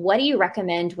 what do you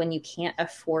recommend when you can't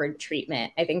afford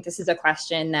treatment? I think this is a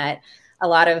question that a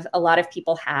lot of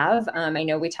people have. I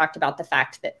know we talked about the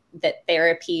fact that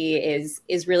therapy is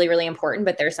really, really important,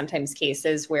 but there are sometimes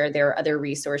cases where there are other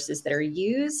resources that are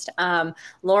used.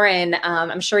 Lauren,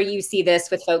 I'm sure you see this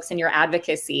with folks in your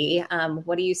advocacy.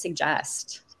 What do you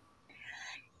suggest?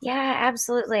 Yeah,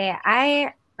 absolutely.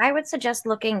 I would suggest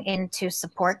looking into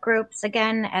support groups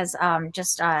again as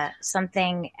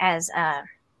something as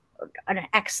an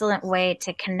excellent way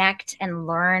to connect and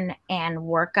learn and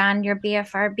work on your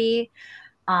BFRB,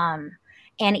 and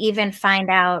even find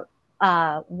out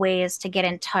ways to get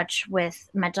in touch with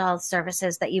mental health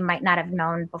services that you might not have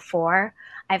known before.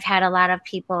 I've had a lot of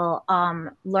people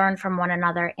learn from one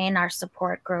another in our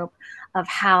support group of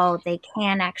how they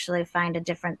can actually find a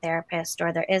different therapist,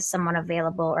 or there is someone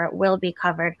available, or it will be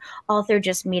covered, all through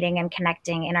just meeting and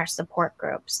connecting in our support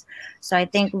groups. So I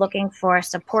think looking for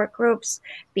support groups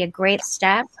be a great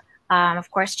step.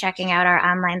 Of course, checking out our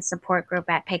online support group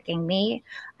at Picking Me.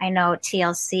 I know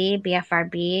TLC,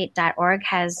 BFRB.org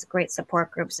has great support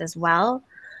groups as well.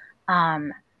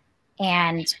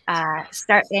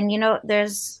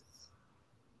 There's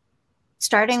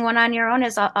starting one on your own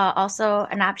is also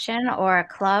an option, or a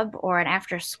club or an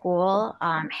after school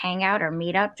hangout or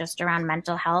meetup just around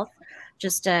mental health,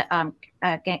 just to,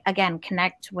 again,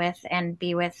 connect with and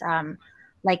be with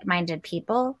like-minded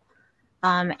people.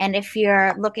 And if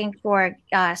you're looking for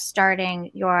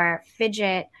starting your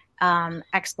fidget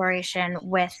exploration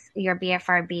with your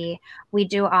BFRB, we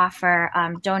do offer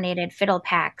donated fiddle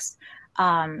packs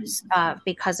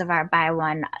because of our buy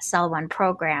one, sell one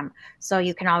program. So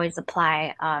you can always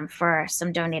apply for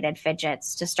some donated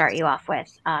fidgets to start you off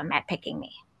with at Picking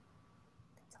Me.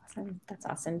 That's awesome. That's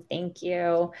awesome. Thank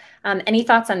you. Any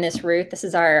thoughts on this, Ruth? This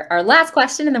is our last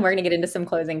question, and then we're going to get into some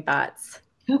closing thoughts.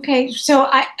 Okay, so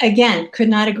I, again, could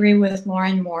not agree with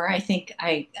Lauren more. I think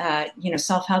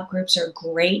self-help groups are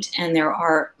great, and there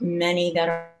are many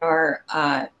that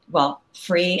are, well,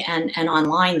 free and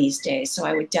online these days. So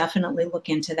I would definitely look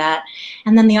into that.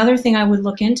 And then the other thing I would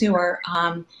look into are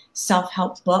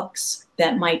self-help books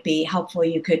that might be helpful.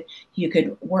 You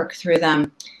could work through them.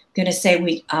 I'm going to say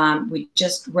we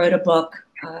just wrote a book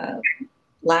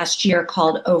last year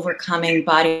called Overcoming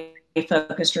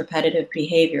Body-Focused Repetitive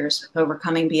Behaviors,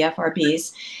 Overcoming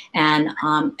BFRBs, and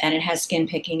it has skin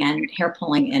picking and hair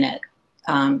pulling in it.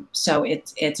 So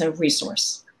it's a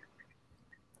resource.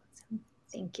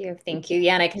 Thank you. Thank you.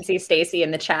 Yeah, and I can see Stacy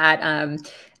in the chat,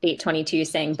 822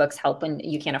 saying books help when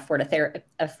you can't afford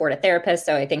a therapist.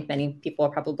 So I think many people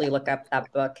will probably look up that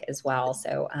book as well.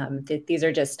 So these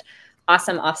are just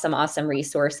awesome, awesome, awesome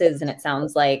resources. And it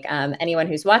sounds like anyone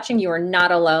who's watching, you are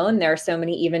not alone. There are so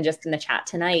many, even just in the chat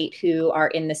tonight, who are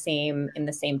in the same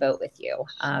boat with you.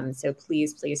 So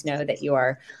please, please know that you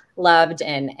are loved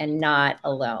and not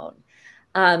alone.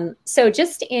 So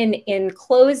just in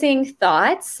closing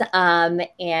thoughts,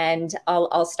 and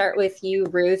I'll start with you,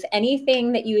 Ruth.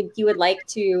 Anything that you would like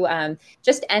to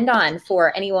just end on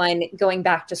for anyone going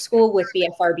back to school with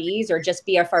BFRBs or just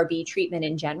BFRB treatment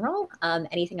in general?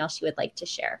 Anything else you would like to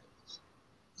share?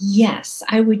 Yes,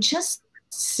 I would just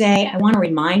say I want to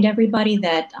remind everybody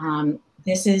that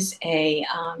this is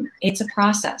it's a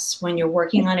process. When you're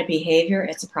working on a behavior,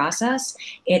 it's a process.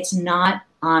 It's not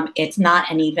an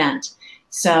event.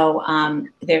 So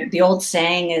the old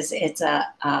saying is it's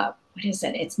what is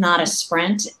it? It's not a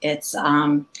sprint. It's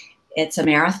a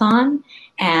marathon.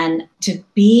 And to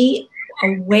be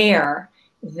aware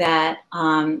that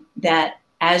that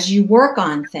as you work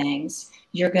on things,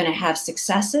 you're going to have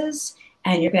successes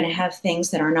and you're going to have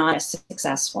things that are not as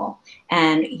successful.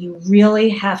 And you really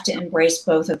have to embrace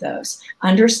both of those.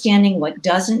 Understanding what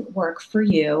doesn't work for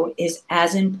you is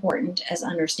as important as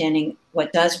understanding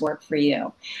what does work for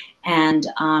you. And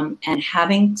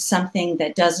having something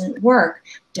that doesn't work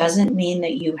doesn't mean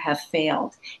that you have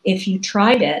failed. If you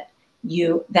tried it,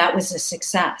 that was a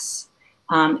success.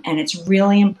 And it's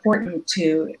really important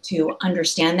to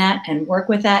understand that and work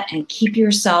with that and keep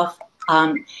yourself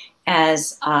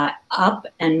as up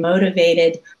and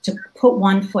motivated to put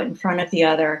one foot in front of the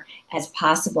other as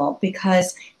possible,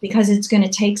 because it's going to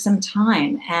take some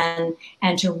time,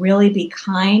 and to really be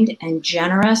kind and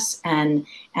generous and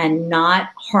not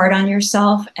hard on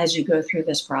yourself as you go through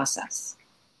this process.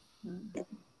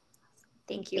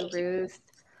 Thank you, Ruth.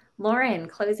 Lauren,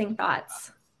 closing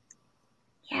thoughts.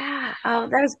 Yeah, oh,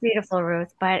 that was beautiful,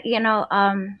 Ruth. But,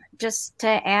 just to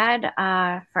add,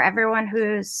 for everyone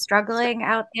who's struggling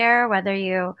out there, whether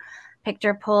you picked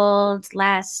or pulled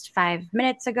last 5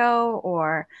 minutes ago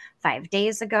or 5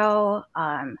 days ago,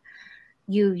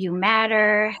 you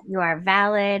matter, you are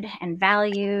valid and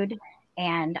valued.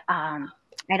 And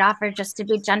I'd offer just to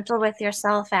be gentle with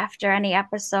yourself after any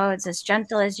episodes, as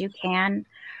gentle as you can.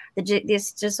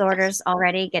 These disorders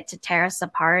already get to tear us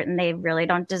apart, and they really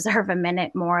don't deserve a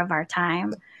minute more of our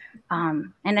time.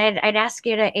 And I'd ask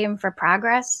you to aim for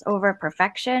progress over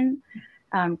perfection,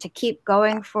 to keep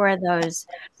going for those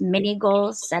mini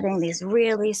goals, setting these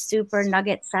really super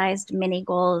nugget-sized mini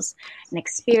goals and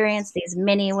experience these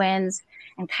mini wins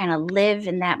and kind of live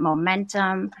in that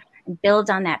momentum and build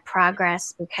on that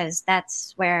progress, because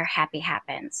that's where happy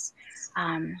happens.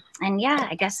 And yeah,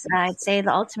 I guess I'd say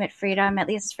the ultimate freedom, at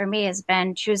least for me, has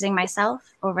been choosing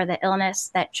myself over the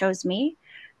illness that chose me.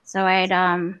 So I'd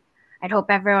hope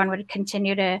everyone would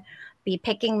continue to be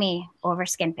picking me over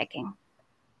skin picking.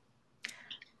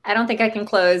 I don't think I can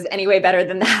close any way better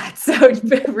than that. So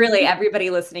really, everybody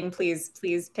listening, please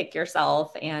pick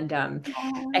yourself. And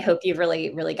I hope you've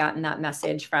really gotten that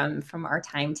message from our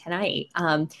time tonight.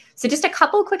 So just a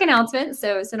couple quick announcements.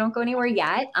 So don't go anywhere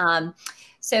yet.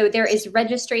 So there is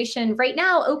registration right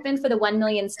now open for the 1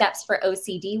 Million Steps for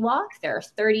OCD walk. There are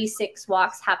 36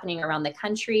 walks happening around the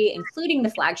country, including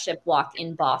the flagship walk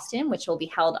in Boston, which will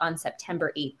be held on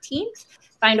September 18th.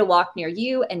 Find a walk near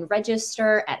you and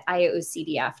register at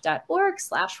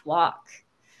iocdf.org/walk.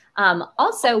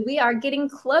 Also, we are getting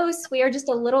close. We are just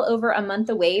a little over a month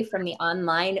away from the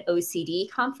online OCD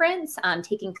conference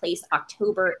taking place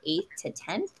October 8th to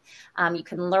 10th. You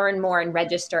can learn more and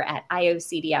register at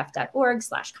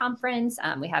iocdf.org/conference.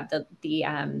 We have the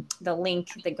link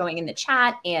going in the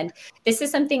chat. And this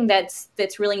is something that's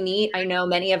really neat. I know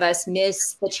many of us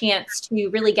miss the chance to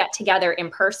really get together in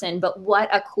person, but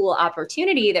what a cool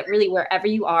opportunity that really wherever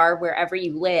you are, wherever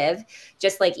you live,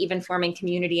 just like even forming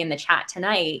community in the chat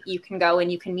tonight, you can go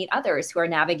and you can meet others who are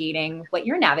navigating what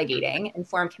you're navigating and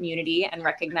form community and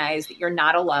recognize that you're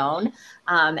not alone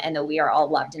and that we are all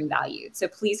loved and valued. So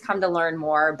please come to learn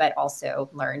more, but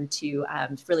also learn to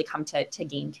really come to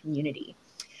gain community.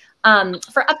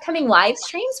 For upcoming live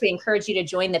streams, we encourage you to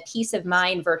join the Peace of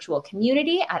Mind virtual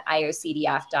community at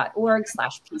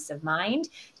iocdf.org/peace of mind.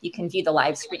 You can view the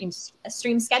live stream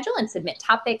schedule and submit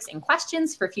topics and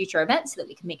questions for future events so that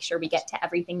we can make sure we get to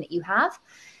everything that you have.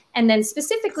 And then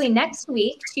specifically next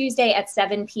week, Tuesday at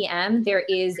 7 p.m., there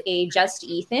is a Just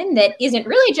Ethan that isn't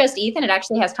really Just Ethan. It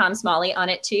actually has Tom Smalley on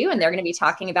it too, and they're going to be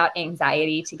talking about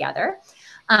anxiety together.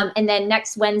 And then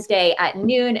next Wednesday at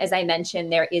noon, as I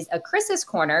mentioned, there is a Chris's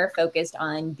Corner focused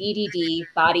on BDD,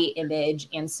 body image,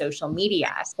 and social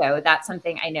media. So that's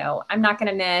something I know I'm not going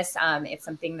to miss. It's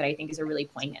something that I think is a really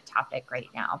poignant topic right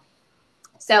now.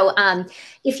 So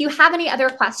if you have any other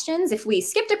questions, if we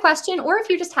skipped a question, or if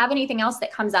you just have anything else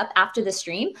that comes up after the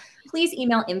stream, please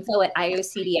email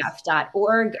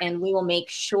info@iocdf.org, and we will make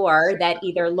sure that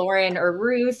either Lauren or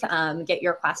Ruth get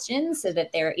your questions so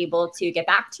that they're able to get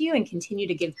back to you and continue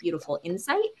to give beautiful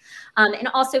insight. And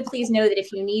also please know that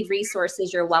if you need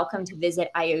resources, you're welcome to visit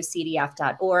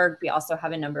iocdf.org. We also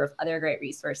have a number of other great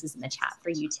resources in the chat for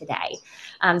you today.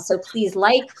 So please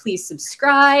please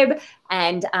subscribe,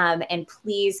 and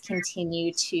please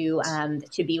continue to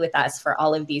be with us for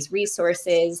all of these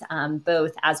resources,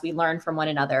 both as we learn from one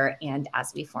another and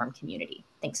as we form community.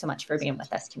 Thanks so much for being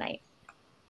with us tonight.